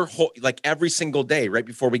your whole, like every single day, right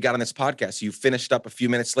before we got on this podcast, you finished up a few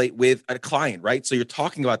minutes late with a client, right? So you're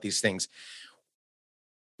talking about these things.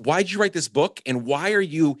 Why'd you write this book, and why are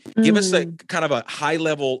you? Give us a kind of a high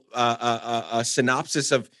level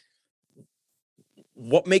synopsis of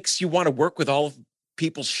what makes you want to work with all of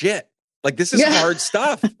people's shit. Like this is hard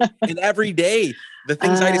stuff, and every day the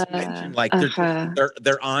things I just mentioned, like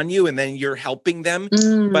they're on you, and then you're helping them.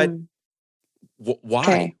 But why?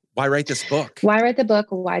 Okay. Why write this book? Why write the book?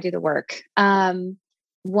 Why do the work?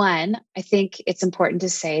 One, I think it's important to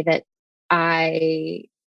say that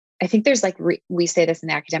I think there's like, we say this in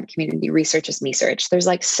the academic community, research is me search. There's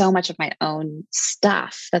like so much of my own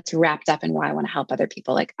stuff that's wrapped up in why I want to help other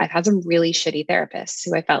people. Like I've had some really shitty therapists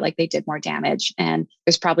who I felt like they did more damage. And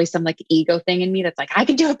there's probably some like ego thing in me that's like, I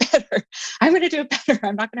can do it better. I'm going to do it better.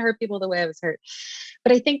 I'm not going to hurt people the way I was hurt.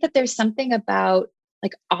 But I think that there's something about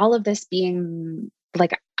like all of this being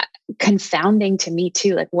like confounding to me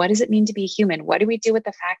too. Like, what does it mean to be human? What do we do with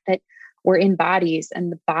the fact that we're in bodies,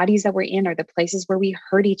 and the bodies that we're in are the places where we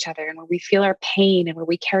hurt each other and where we feel our pain and where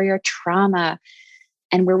we carry our trauma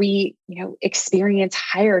and where we, experience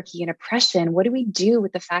hierarchy and oppression? What do we do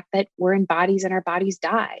with the fact that we're in bodies and our bodies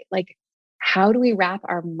die? Like, how do we wrap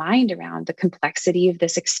our mind around the complexity of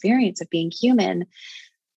this experience of being human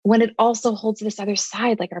when it also holds this other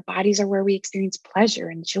side? Like our bodies are where we experience pleasure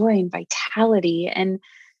and joy and vitality. And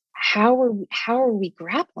how are we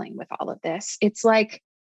grappling with all of this? It's like,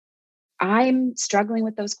 I'm struggling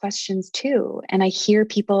with those questions too. And I hear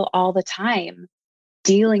people all the time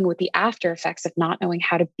dealing with the after effects of not knowing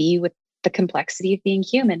how to be with the complexity of being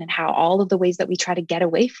human, and how all of the ways that we try to get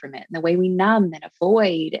away from it and the way we numb and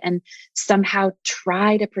avoid and somehow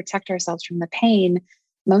try to protect ourselves from the pain,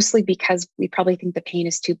 mostly because we probably think the pain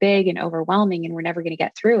is too big and overwhelming and we're never going to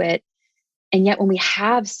get through it. And yet when we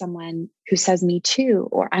have someone who says me too,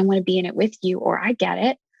 or I want to be in it with you, or I get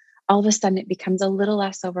it, all of a sudden it becomes a little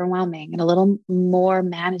less overwhelming and a little more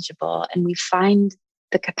manageable. And we find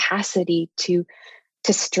the capacity to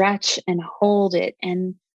stretch and hold it.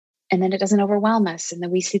 And then it doesn't overwhelm us. And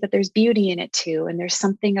then we see that there's beauty in it too. And there's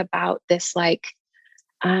something about this, like,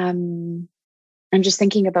 I'm just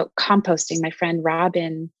thinking about composting. My friend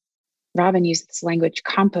Robin used this language,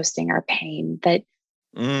 composting our pain, that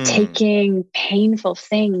taking painful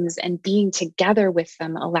things and being together with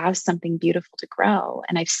them allows something beautiful to grow.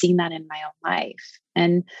 And I've seen that in my own life.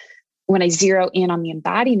 And when I zero in on the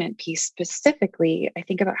embodiment piece specifically, I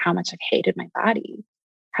think about how much I've hated my body,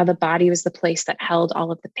 how the body was the place that held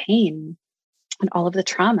all of the pain and all of the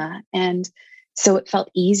trauma. And so it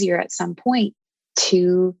felt easier at some point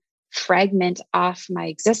to fragment off my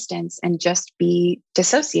existence and just be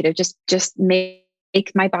dissociative, just make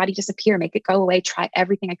my body disappear, make it go away, try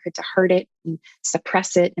everything I could to hurt it and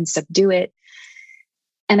suppress it and subdue it.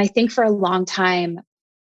 And I think for a long time,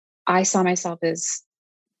 I saw myself as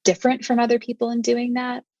different from other people in doing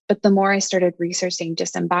that. But the more I started researching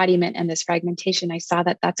disembodiment and this fragmentation, I saw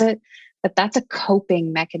that that's a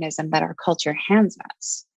coping mechanism that our culture hands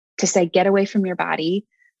us to say, get away from your body,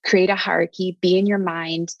 create a hierarchy, be in your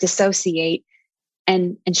mind, dissociate,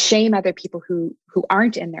 and shame other people who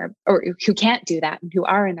aren't in there, or who can't do that, and who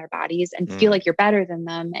are in their bodies, and feel like you're better than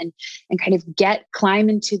them, and kind of climb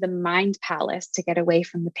into the mind palace to get away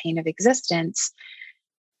from the pain of existence.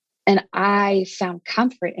 And I found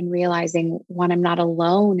comfort in realizing, one, I'm not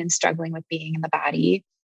alone in struggling with being in the body,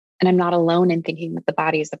 and I'm not alone in thinking that the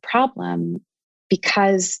body is the problem,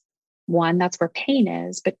 because one, that's where pain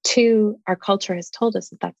is, but two, our culture has told us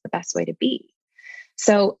that that's the best way to be.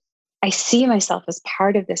 So I see myself as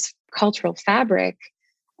part of this cultural fabric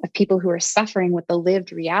of people who are suffering with the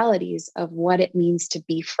lived realities of what it means to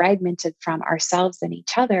be fragmented from ourselves and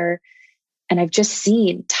each other. And I've just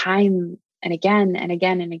seen time and again and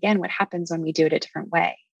again and again what happens when we do it a different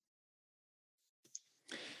way.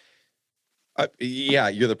 Yeah,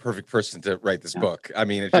 you're the perfect person to write this book. I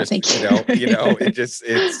mean, it just,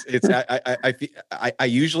 I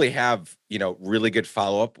usually have, really good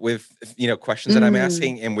follow-up with, questions that I'm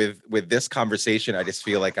asking. And with this conversation, I just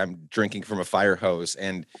feel like I'm drinking from a fire hose,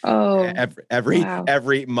 and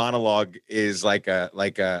every monologue is like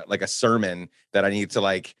a sermon that I need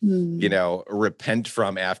to repent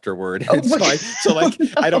from afterward. And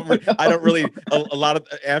I don't really, a lot of,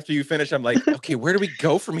 after you finish, I'm like, okay, where do we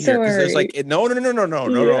go from here? Because there's like, no.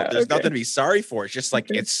 There's nothing to be sorry for. It's just like,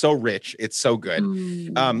 it's so rich. It's so good.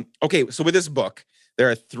 Okay. So with this book,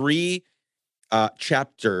 there are 3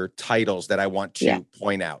 chapter titles that I want to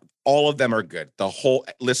point out. All of them are good.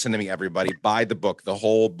 Listen to me, everybody, buy the book. The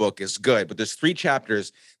whole book is good, but there's 3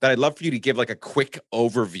 chapters that I'd love for you to give like a quick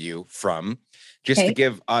overview from, just to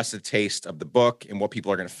give us a taste of the book and what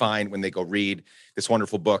people are going to find when they go read this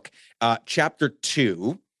wonderful book. Chapter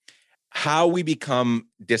 2, How We Become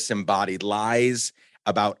Disembodied, Lies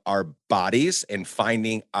About Our Bodies and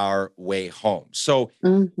Finding Our Way Home. So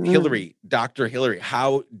Hillary, Dr. Hillary,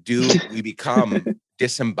 how do we become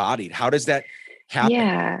disembodied? How does that happen?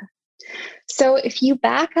 Yeah. So if you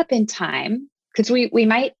back up in time, because we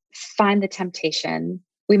might find the temptation,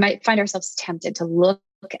 we might find ourselves tempted to look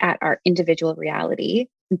at our individual reality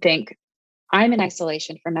and think, I'm in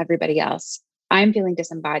isolation from everybody else. I'm feeling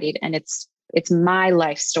disembodied, and it's my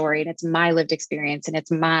life story, and it's my lived experience, and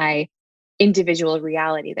it's my individual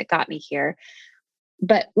reality that got me here.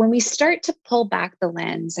 But when we start to pull back the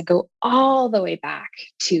lens and go all the way back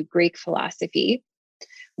to Greek philosophy,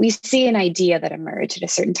 we see an idea that emerged at a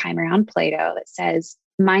certain time around Plato that says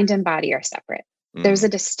mind and body are separate. There's a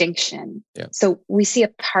distinction. Yeah. So we see a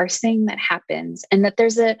parsing that happens, and that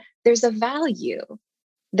there's a value,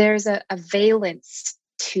 there's a valence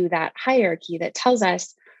to that hierarchy that tells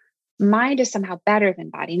us mind is somehow better than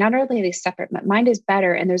body. Not only are they separate, but mind is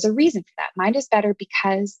better. And there's a reason for that. Mind is better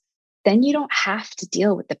because then you don't have to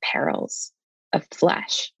deal with the perils of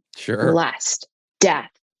flesh, Sure. lust, death,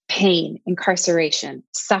 pain, incarceration,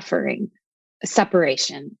 suffering,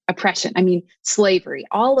 separation, oppression. I mean, slavery,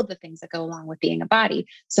 all of the things that go along with being a body.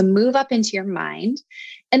 So move up into your mind.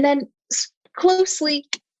 And then closely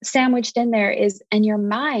sandwiched in there is, and your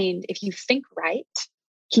mind, if you think right,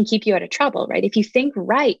 can keep you out of trouble, right? If you think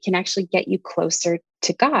right, can actually get you closer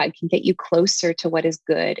to God, can get you closer to what is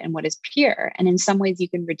good and what is pure. And in some ways, you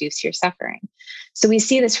can reduce your suffering. So we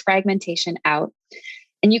see this fragmentation out.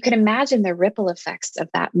 And you can imagine the ripple effects of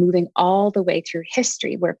that moving all the way through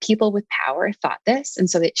history, where people with power thought this. And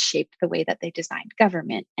so it shaped the way that they designed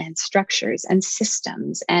government and structures and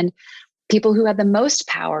systems. And people who had the most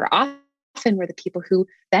power often were the people who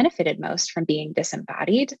benefited most from being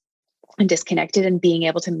disembodied and disconnected and being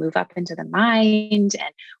able to move up into the mind,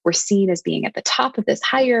 and were seen as being at the top of this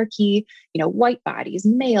hierarchy, white bodies,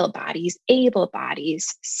 male bodies, able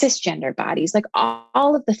bodies, cisgender bodies, like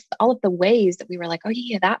all of the ways that we were like, oh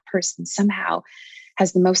yeah, that person somehow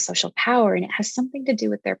has the most social power, and it has something to do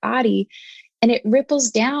with their body. And it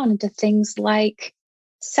ripples down into things like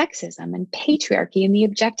sexism and patriarchy and the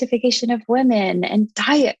objectification of women and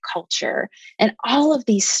diet culture and all of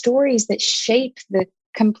these stories that shape the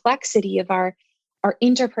complexity of our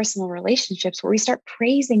interpersonal relationships, where we start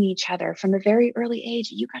praising each other from a very early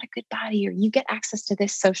age. You got a good body, or you get access to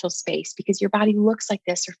this social space because your body looks like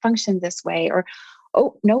this or functions this way, or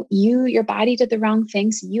oh no, your body did the wrong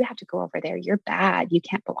thing, so you have to go over there. You're bad. You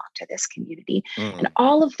can't belong to this community. And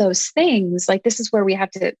all of those things, like, this is where we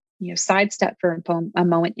have to sidestep for a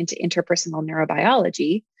moment into interpersonal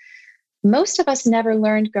neurobiology. Most of us never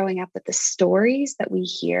learned growing up that the stories that we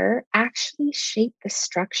hear actually shape the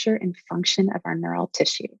structure and function of our neural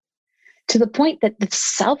tissue, to the point that the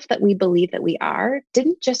self that we believe that we are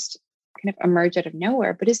didn't just kind of emerge out of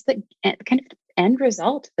nowhere, but is the kind of end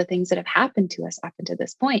result of the things that have happened to us up until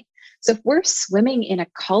this point. So if we're swimming in a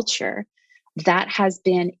culture that has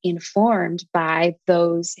been informed by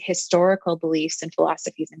those historical beliefs and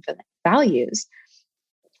philosophies and values,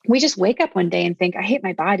 we just wake up one day and think, I hate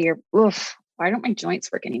my body, or oof, why don't my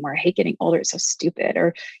joints work anymore? I hate getting older. It's so stupid.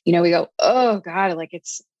 Or, we go, oh God, like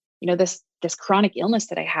it's, this chronic illness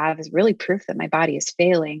that I have is really proof that my body is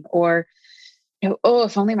failing. Or, oh,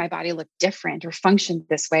 if only my body looked different or functioned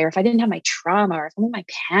this way, or if I didn't have my trauma, or if only my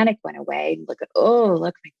panic went away. Look,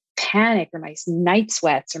 my panic, or my night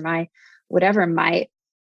sweats, or my whatever, my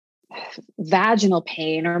vaginal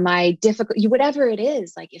pain, or my difficulty, whatever it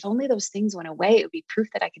is. Like, if only those things went away, it would be proof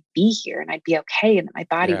that I could be here and I'd be okay and that my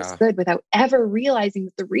body was good, without ever realizing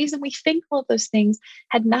that the reason we think all of those things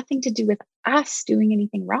had nothing to do with us doing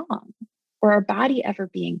anything wrong or our body ever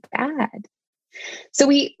being bad. So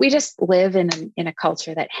we just live in a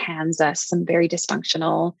culture that hands us some very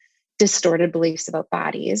dysfunctional, distorted beliefs about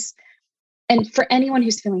bodies. And for anyone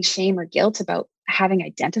who's feeling shame or guilt about having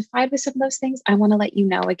identified with some of those things, I want to let you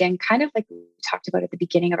know, again, kind of like we talked about at the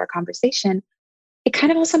beginning of our conversation, it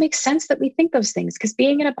kind of also makes sense that we think those things, because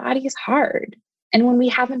being in a body is hard. And when we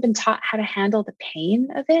haven't been taught how to handle the pain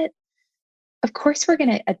of it, of course, we're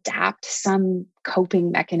going to adapt some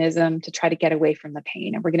coping mechanism to try to get away from the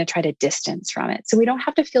pain, and we're going to try to distance from it. So we don't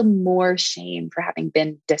have to feel more shame for having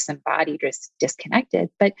been disembodied or disconnected,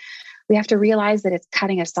 but we have to realize that it's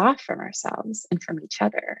cutting us off from ourselves and from each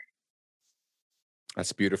other.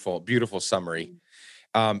 That's beautiful. Beautiful summary.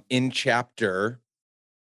 In chapter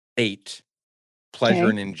 8, pleasure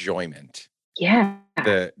and enjoyment. Yeah.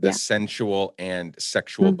 The sensual and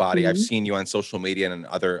sexual body. I've seen you on social media and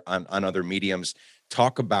on other mediums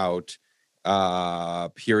talk about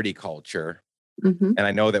purity culture. And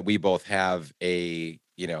I know that we both have a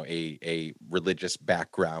religious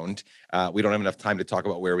background. We don't have enough time to talk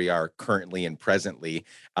about where we are currently and presently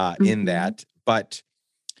in that, but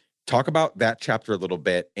talk about that chapter a little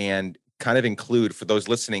bit and kind of include, for those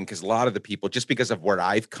listening, because a lot of the people, just because of where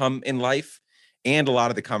I've come in life and a lot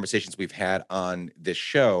of the conversations we've had on this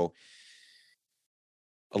show,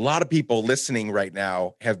 a lot of people listening right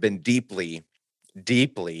now have been deeply,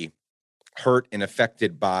 deeply hurt and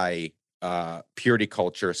affected by purity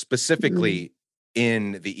culture, specifically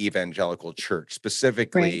in the evangelical church.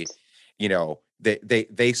 Specifically, Right. you know,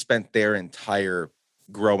 they spent their entire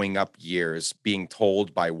growing up years being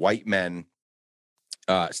told by white men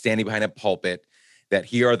standing behind a pulpit that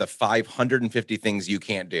here are the 550 things you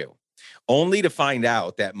can't do, only to find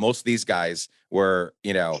out that most of these guys were,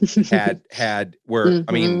 you know,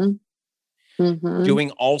 I mean,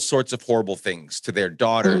 doing all sorts of horrible things to their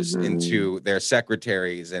daughters and to their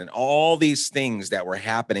secretaries and all these things that were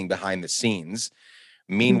happening behind the scenes.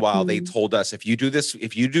 Meanwhile, they told us, if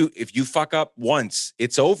you fuck up once,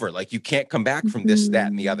 it's over. Like, you can't come back from this, that,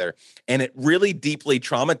 and the other. And it really deeply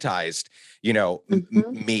traumatized, you know,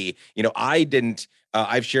 me. You know, I didn't.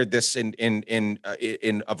 I've shared this in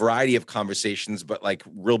a variety of conversations, but like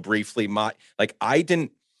real briefly, I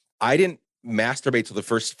didn't masturbate for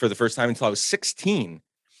the first time until I was 16,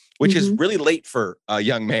 which is really late for a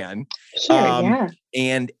young man. Sure. Yeah.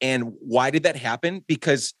 And why did that happen?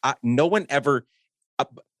 Because no one ever.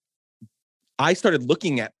 I started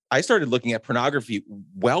looking at pornography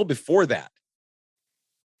well before that,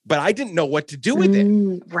 but I didn't know what to do with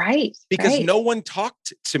it. Right. Because no one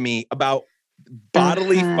talked to me about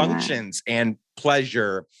bodily functions and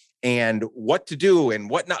pleasure and what to do and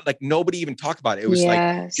what not. Like, nobody even talked about it. It was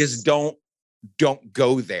like, just don't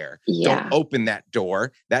go there. Don't open that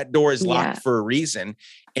door. That door is locked for a reason.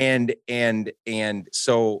 And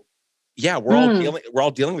so, yeah, we're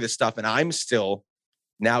all dealing with this stuff. And I'm still,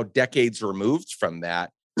 now decades removed from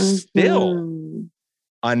that, still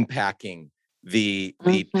unpacking the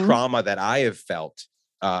trauma that I have felt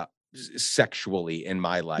sexually in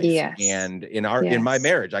my life and in my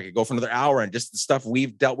marriage. I could go for another hour, and just the stuff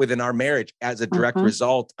we've dealt with in our marriage as a direct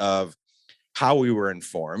result of how we were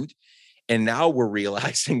informed. And now we're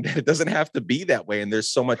realizing that it doesn't have to be that way. And there's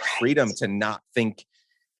so much freedom to not think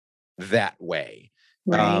that way.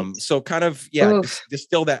 Right. So kind of,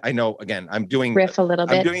 distill that. I know, again, I'm doing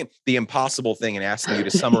the impossible thing and asking you to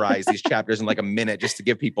summarize these chapters in like a minute, just to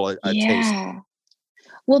give people a taste.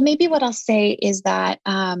 Well, maybe what I'll say is that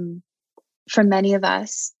for many of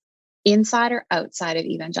us, inside or outside of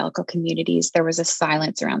evangelical communities, there was a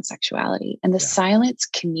silence around sexuality, and the silence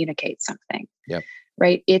communicates something. Yep.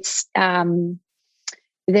 Right. It's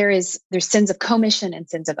there's sins of commission and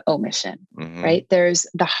sins of omission, right? There's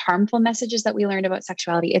the harmful messages that we learned about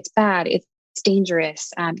sexuality. It's bad. It's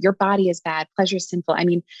dangerous. Your body is bad. Pleasure is sinful. I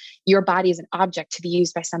mean, your body is an object to be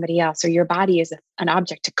used by somebody else, or your body is an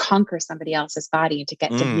object to conquer somebody else's body and to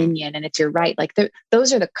get dominion. And it's your right. Like,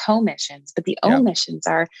 those are the commissions, but the omissions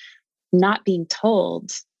are not being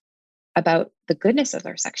told about the goodness of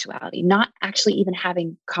their sexuality, not actually even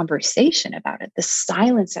having conversation about it, the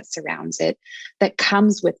silence that surrounds it, that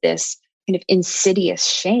comes with this kind of insidious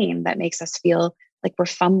shame that makes us feel like we're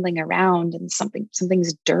fumbling around and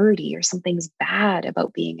something's dirty or something's bad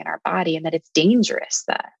about being in our body, and that it's dangerous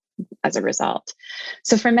as a result.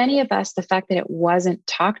 So for many of us, the fact that it wasn't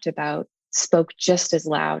talked about spoke just as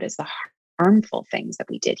loud as the harmful things that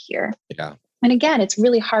we did here. Yeah. And again, it's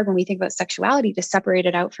really hard when we think about sexuality to separate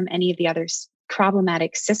it out from any of the other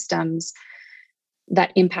problematic systems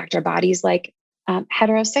that impact our bodies, like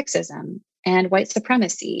heterosexism and white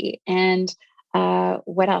supremacy and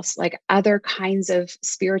what else? Like other kinds of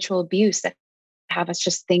spiritual abuse that have us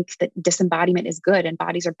just think that disembodiment is good and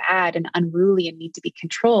bodies are bad and unruly and need to be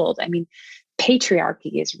controlled. I mean,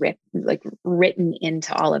 patriarchy is written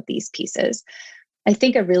into all of these pieces. I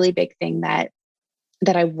think a really big thing that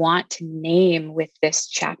I want to name with this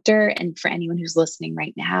chapter, and for anyone who's listening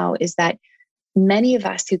right now, is that many of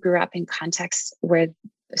us who grew up in contexts where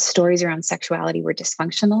stories around sexuality were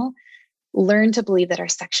dysfunctional learned to believe that our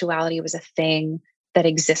sexuality was a thing that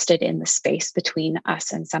existed in the space between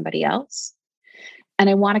us and somebody else. And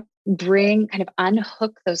I want to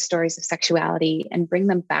unhook those stories of sexuality and bring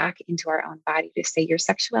them back into our own body to say, your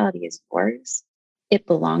sexuality is yours. It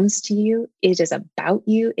belongs to you. It is about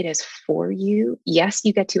you. It is for you. Yes,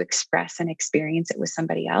 you get to express and experience it with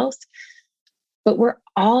somebody else, but we're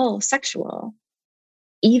all sexual.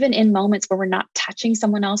 Even in moments where we're not touching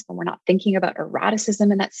someone else, when we're not thinking about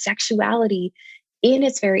eroticism, and that sexuality in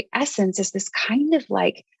its very essence is this kind of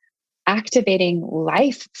like activating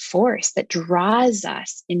life force that draws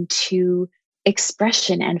us into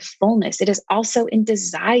expression and fullness. It is also in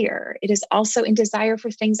desire. It is also in desire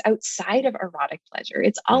for things outside of erotic pleasure.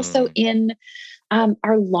 It's also in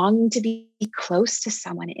our longing to be close to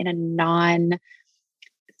someone in a non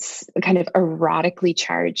kind of erotically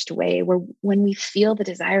charged way, where when we feel the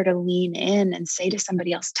desire to lean in and say to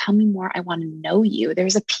somebody else, tell me more, I want to know you.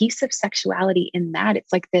 There's a piece of sexuality in that.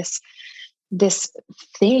 It's like this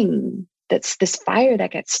thing that's this fire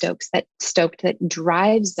that gets stoked that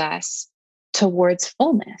drives us towards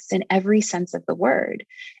fullness in every sense of the word.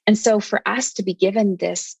 And so for us to be given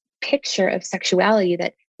this picture of sexuality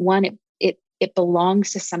that one, it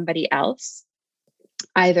belongs to somebody else,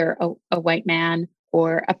 either a white man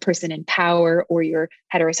or a person in power or your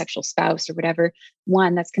heterosexual spouse or whatever,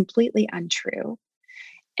 one, that's completely untrue.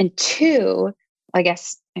 And two, I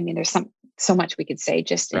guess, I mean, there's so much we could say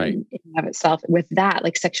just in and of itself with that,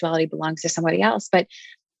 like sexuality belongs to somebody else. But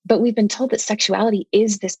we've been told that sexuality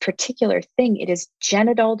is this particular thing. It is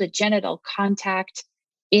genital to genital contact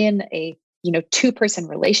in a, two-person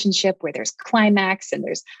relationship where there's climax and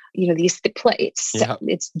there's,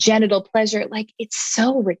 it's genital pleasure. Like, it's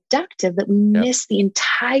so reductive that we miss the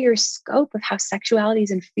entire scope of how sexuality is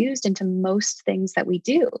infused into most things that we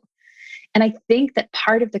do. And I think that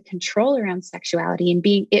part of the control around sexuality and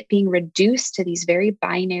being reduced to these very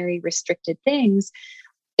binary, restricted things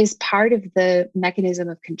is part of the mechanism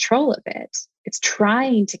of control of it. It's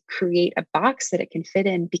trying to create a box that it can fit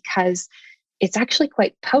in because it's actually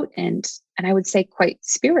quite potent, and I would say quite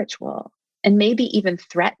spiritual, and maybe even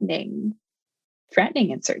threatening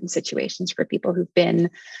in certain situations for people who've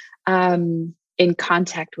been in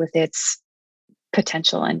contact with its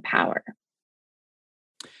potential and power.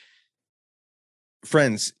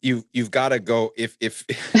 Friends, you've got to go if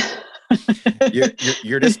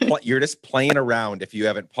you're just playing around if you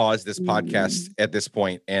haven't paused this podcast at this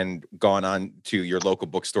point and gone on to your local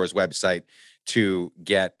bookstore's website to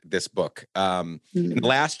get this book. In the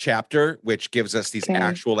last chapter, which gives us these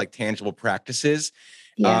actual like tangible practices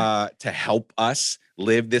to help us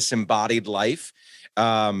live this embodied life,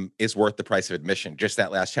 is worth the price of admission. Just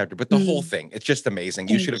that last chapter, but the whole thing, it's just amazing.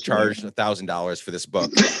 You should have charged $1,000 for this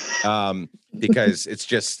book, because it's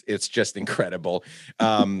just incredible.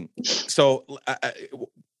 So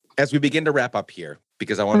as we begin to wrap up here,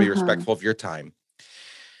 because I want to be respectful of your time,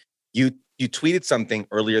 you tweeted something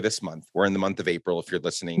earlier this month. We're in the month of April, if you're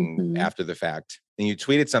listening after the fact, and you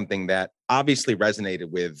tweeted something that obviously resonated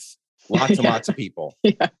with lots and lots of people.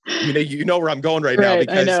 You know where I'm going right now,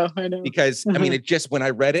 because I know. Because I mean, it just, when I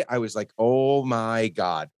read it, I was like, oh my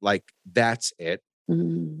God, like that's it.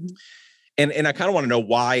 And I kind of want to know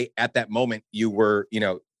why at that moment you were,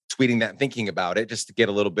 tweeting that and thinking about it, just to get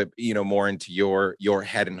a little bit, more into your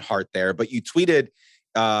head and heart there. But you tweeted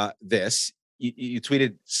this. You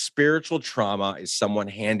tweeted, spiritual trauma is someone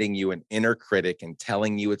handing you an inner critic and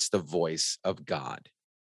telling you it's the voice of God.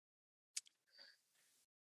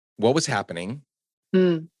 What was happening?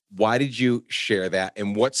 Why did you share that?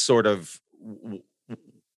 And what sort of,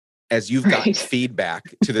 as you've gotten feedback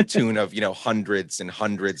to the tune of, hundreds and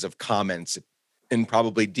hundreds of comments and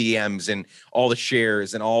probably DMs and all the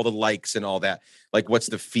shares and all the likes and all that, like, what's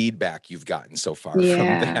the feedback you've gotten so far from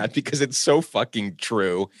that? Because it's so fucking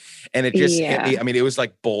true. And it just hit me. I mean, it was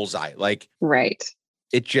like bullseye. Like,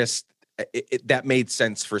 it just, that made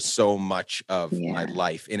sense for so much of my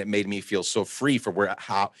life. And it made me feel so free for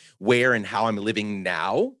where and how I'm living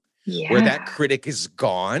now, where that critic is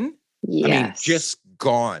gone. I mean, just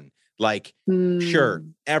gone. Like, sure,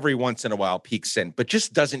 every once in a while peeks in, but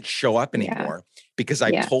just doesn't show up anymore because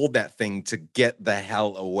I told that thing to get the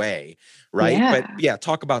hell away. Right. But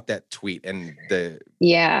talk about that tweet and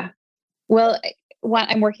well,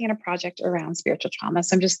 I'm working on a project around spiritual trauma.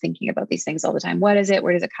 So I'm just thinking about these things all the time. What is it?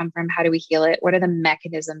 Where does it come from? How do we heal it? What are the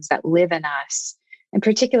mechanisms that live in us? And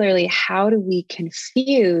particularly, how do we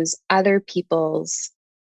confuse other people's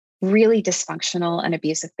really dysfunctional and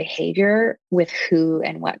abusive behavior with who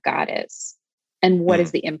and what God is? And what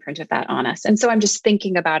is the imprint of that on us? And so I'm just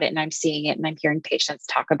thinking about it, and I'm seeing it, and I'm hearing patients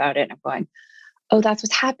talk about it, and I'm going, oh, that's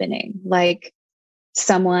what's happening. Like,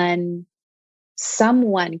 someone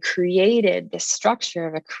created this structure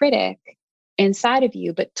of a critic inside of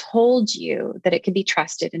you, but told you that it could be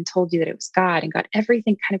trusted and told you that it was God, and got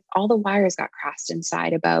everything kind of, all the wires got crossed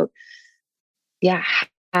inside about,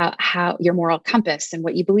 how your moral compass and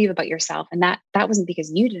what you believe about yourself. And that wasn't because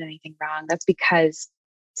you did anything wrong. That's because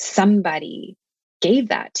somebody gave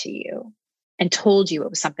that to you and told you it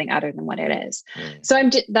was something other than what it is. So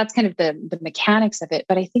that's kind of the mechanics of it.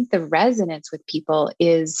 But I think the resonance with people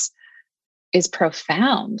is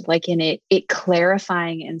profound, like in it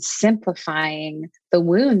clarifying and simplifying the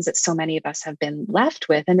wounds that so many of us have been left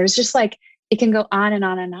with. And there's just like, it can go on and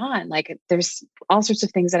on and on. Like, there's all sorts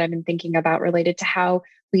of things that I've been thinking about related to how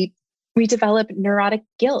we develop neurotic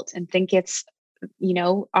guilt and think it's,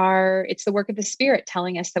 it's the work of the spirit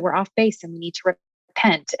telling us that we're off base and we need to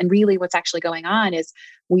repent. And really what's actually going on is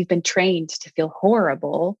we've been trained to feel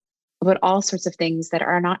horrible about all sorts of things that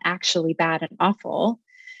are not actually bad and awful.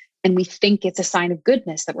 And we think it's a sign of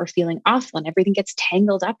goodness that we're feeling awful, and everything gets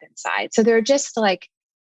tangled up inside. So there are just like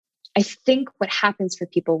I think what happens for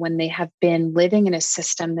people when they have been living in a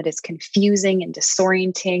system that is confusing and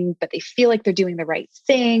disorienting, but they feel like they're doing the right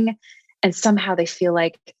thing, and somehow they feel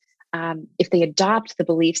like if they adopt the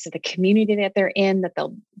beliefs of the community that they're in, that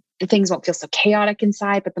things won't feel so chaotic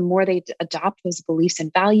inside. But the more they adopt those beliefs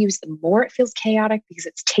and values, the more it feels chaotic because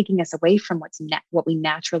it's taking us away from what we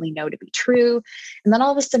naturally know to be true. And then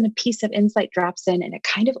all of a sudden, a piece of insight drops in, and it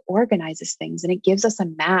kind of organizes things, and it gives us a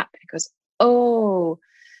map. And it goes, oh,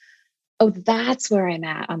 that's where I'm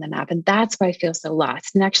at on the map. And that's why I feel so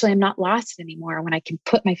lost. And actually, I'm not lost anymore when I can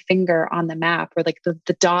put my finger on the map, or like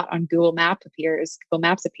the dot on Google Maps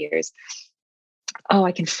appears. Oh,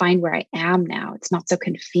 I can find where I am now. It's not so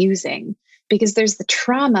confusing, because there's the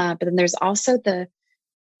trauma, but then there's also the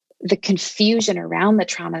confusion around the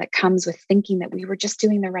trauma that comes with thinking that we were just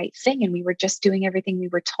doing the right thing and we were just doing everything we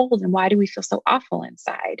were told. And why do we feel so awful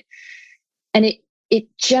inside? And it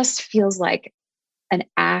just feels like an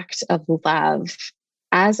act of love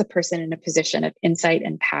as a person in a position of insight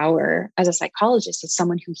and power, as a psychologist, as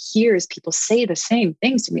someone who hears people say the same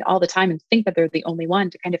things to me all the time and think that they're the only one,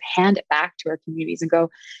 to kind of hand it back to our communities and go,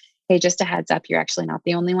 hey, just a heads up, you're actually not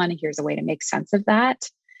the only one. And here's a way to make sense of that.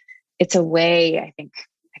 It's a way, I think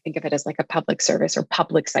of it as like a public service or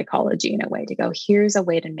public psychology, in a way to go, here's a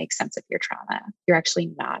way to make sense of your trauma. You're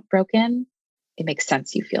actually not broken. It makes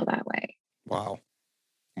sense you feel that way. Wow.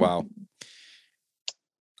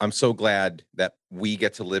 I'm so glad that we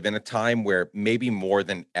get to live in a time where maybe more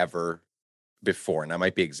than ever before, and I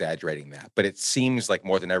might be exaggerating that, but it seems like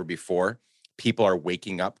more than ever before, people are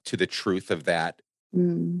waking up to the truth of that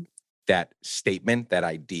statement, that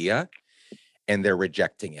idea, and they're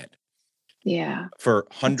rejecting it. Yeah. For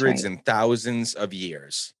hundreds and thousands of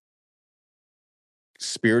years,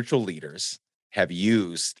 spiritual leaders have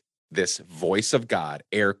used this voice of God,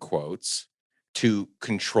 air quotes, to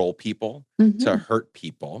control people, to hurt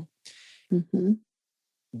people.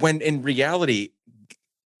 When in reality,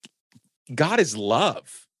 God is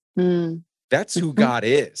love. That's who God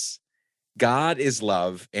is. God is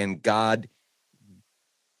love, and God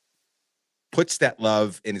puts that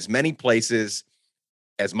love in as many places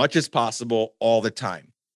as much as possible all the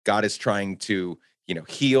time. God is trying to,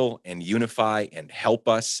 heal and unify and help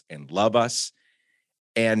us and love us.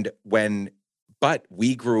 But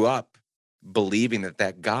we grew up believing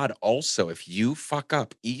that God also, if you fuck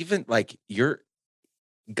up, even like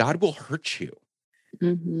God will hurt you.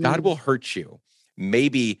 God will hurt you.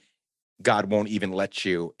 Maybe God won't even let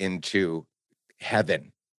you into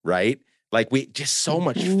heaven, right? Like we just so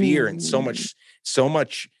much fear and so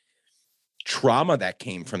much trauma that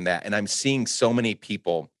came from that. And I'm seeing so many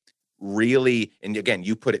people really, and again,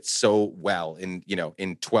 you put it so well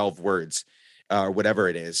in 12 words, or whatever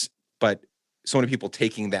it is, but so many people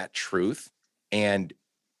taking that truth and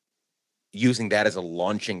using that as a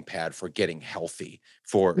launching pad for getting healthy,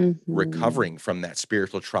 for recovering from that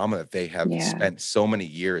spiritual trauma that they have spent so many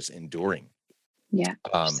years enduring. Yeah,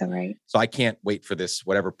 so right. So I can't wait for this,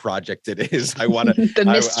 whatever project it is. I want to the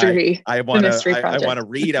mystery. I want to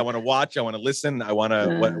read. I want to watch. I want to listen. I want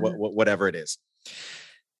to whatever it is.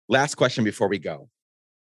 Last question before we go.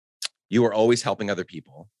 You are always helping other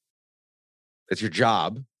people. It's your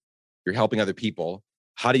job. You're helping other people.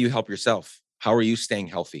 How do you help yourself? How are you staying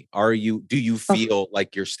healthy? Do you feel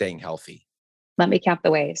like you're staying healthy? Let me count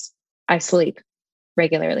the ways. I sleep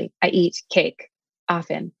regularly. I eat cake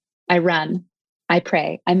often. I run. I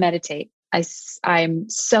pray. I meditate. I'm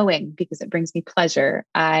sewing because it brings me pleasure.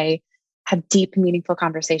 I have deep, meaningful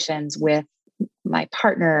conversations with my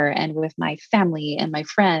partner and with my family and my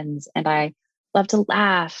friends. And I love to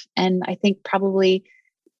laugh. And I think probably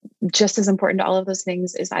just as important to all of those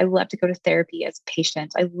things is I love to go to therapy as a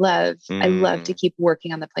patient. I love to keep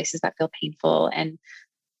working on the places that feel painful and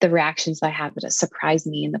the reactions I have that surprise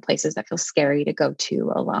me in the places that feel scary to go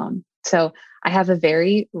to alone. So I have a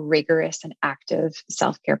very rigorous and active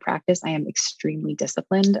self-care practice. I am extremely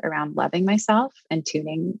disciplined around loving myself and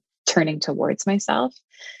turning towards myself.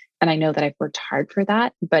 And I know that I've worked hard for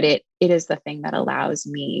that, but it is the thing that allows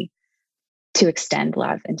me to extend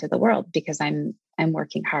love into the world, because I'm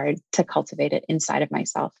working hard to cultivate it inside of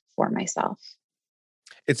myself for myself.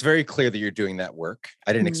 It's very clear that you're doing that work.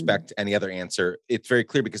 I didn't expect any other answer. It's very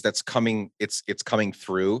clear because that's coming. It's coming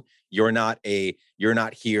through. You're not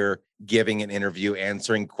here giving an interview,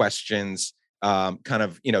 answering questions,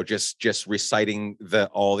 just reciting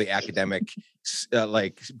all the academic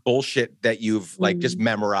like bullshit that you've like just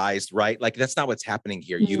memorized, right? Like that's not what's happening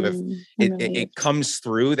here. You have it comes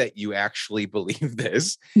through that you actually believe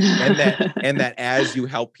this, and that as you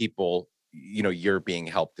help people, you're being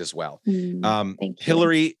helped as well. Thank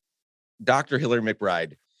you. Dr. Hillary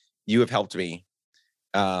McBride, you have helped me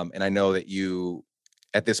And I know that you,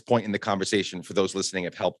 at this point in the conversation, for those listening,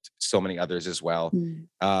 have helped so many others as well.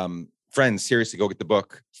 Friends, seriously, go get the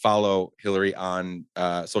book. Follow Hillary on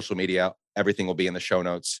social media. Everything will be in the show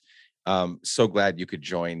notes. So glad you could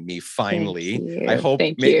join me finally. I hope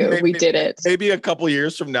we did it. Maybe a couple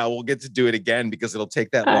years from now, we'll get to do it again because it'll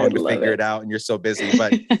take that long to figure it out and you're so busy.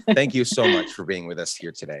 But thank you so much for being with us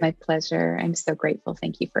here today. My pleasure. I'm so grateful.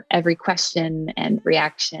 Thank you for every question and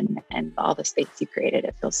reaction and all the space you created.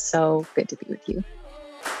 It feels so good to be with you.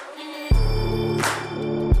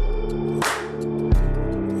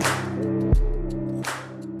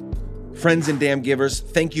 Friends and Damn Givers,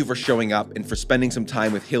 thank you for showing up and for spending some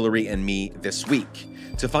time with Hillary and me this week.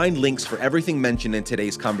 To find links for everything mentioned in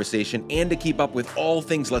today's conversation and to keep up with all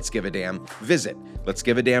things Let's Give a Damn, visit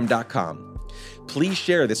letsgiveadamn.com. Please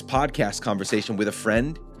share this podcast conversation with a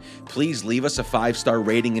friend. Please leave us a 5-star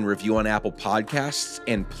rating and review on Apple Podcasts.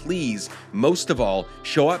 And please, most of all,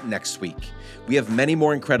 show up next week. We have many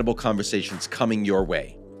more incredible conversations coming your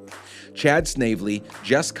way. Chad Snavely,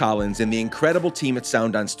 Jess Collins, and the incredible team at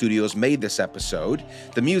Sound On Studios made this episode.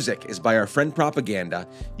 The music is by our friend Propaganda.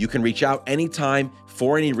 You can reach out anytime,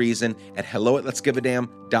 for any reason, at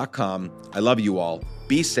hello@letsgiveadamn.com. I love you all.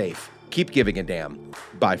 Be safe. Keep giving a damn.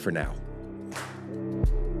 Bye for now.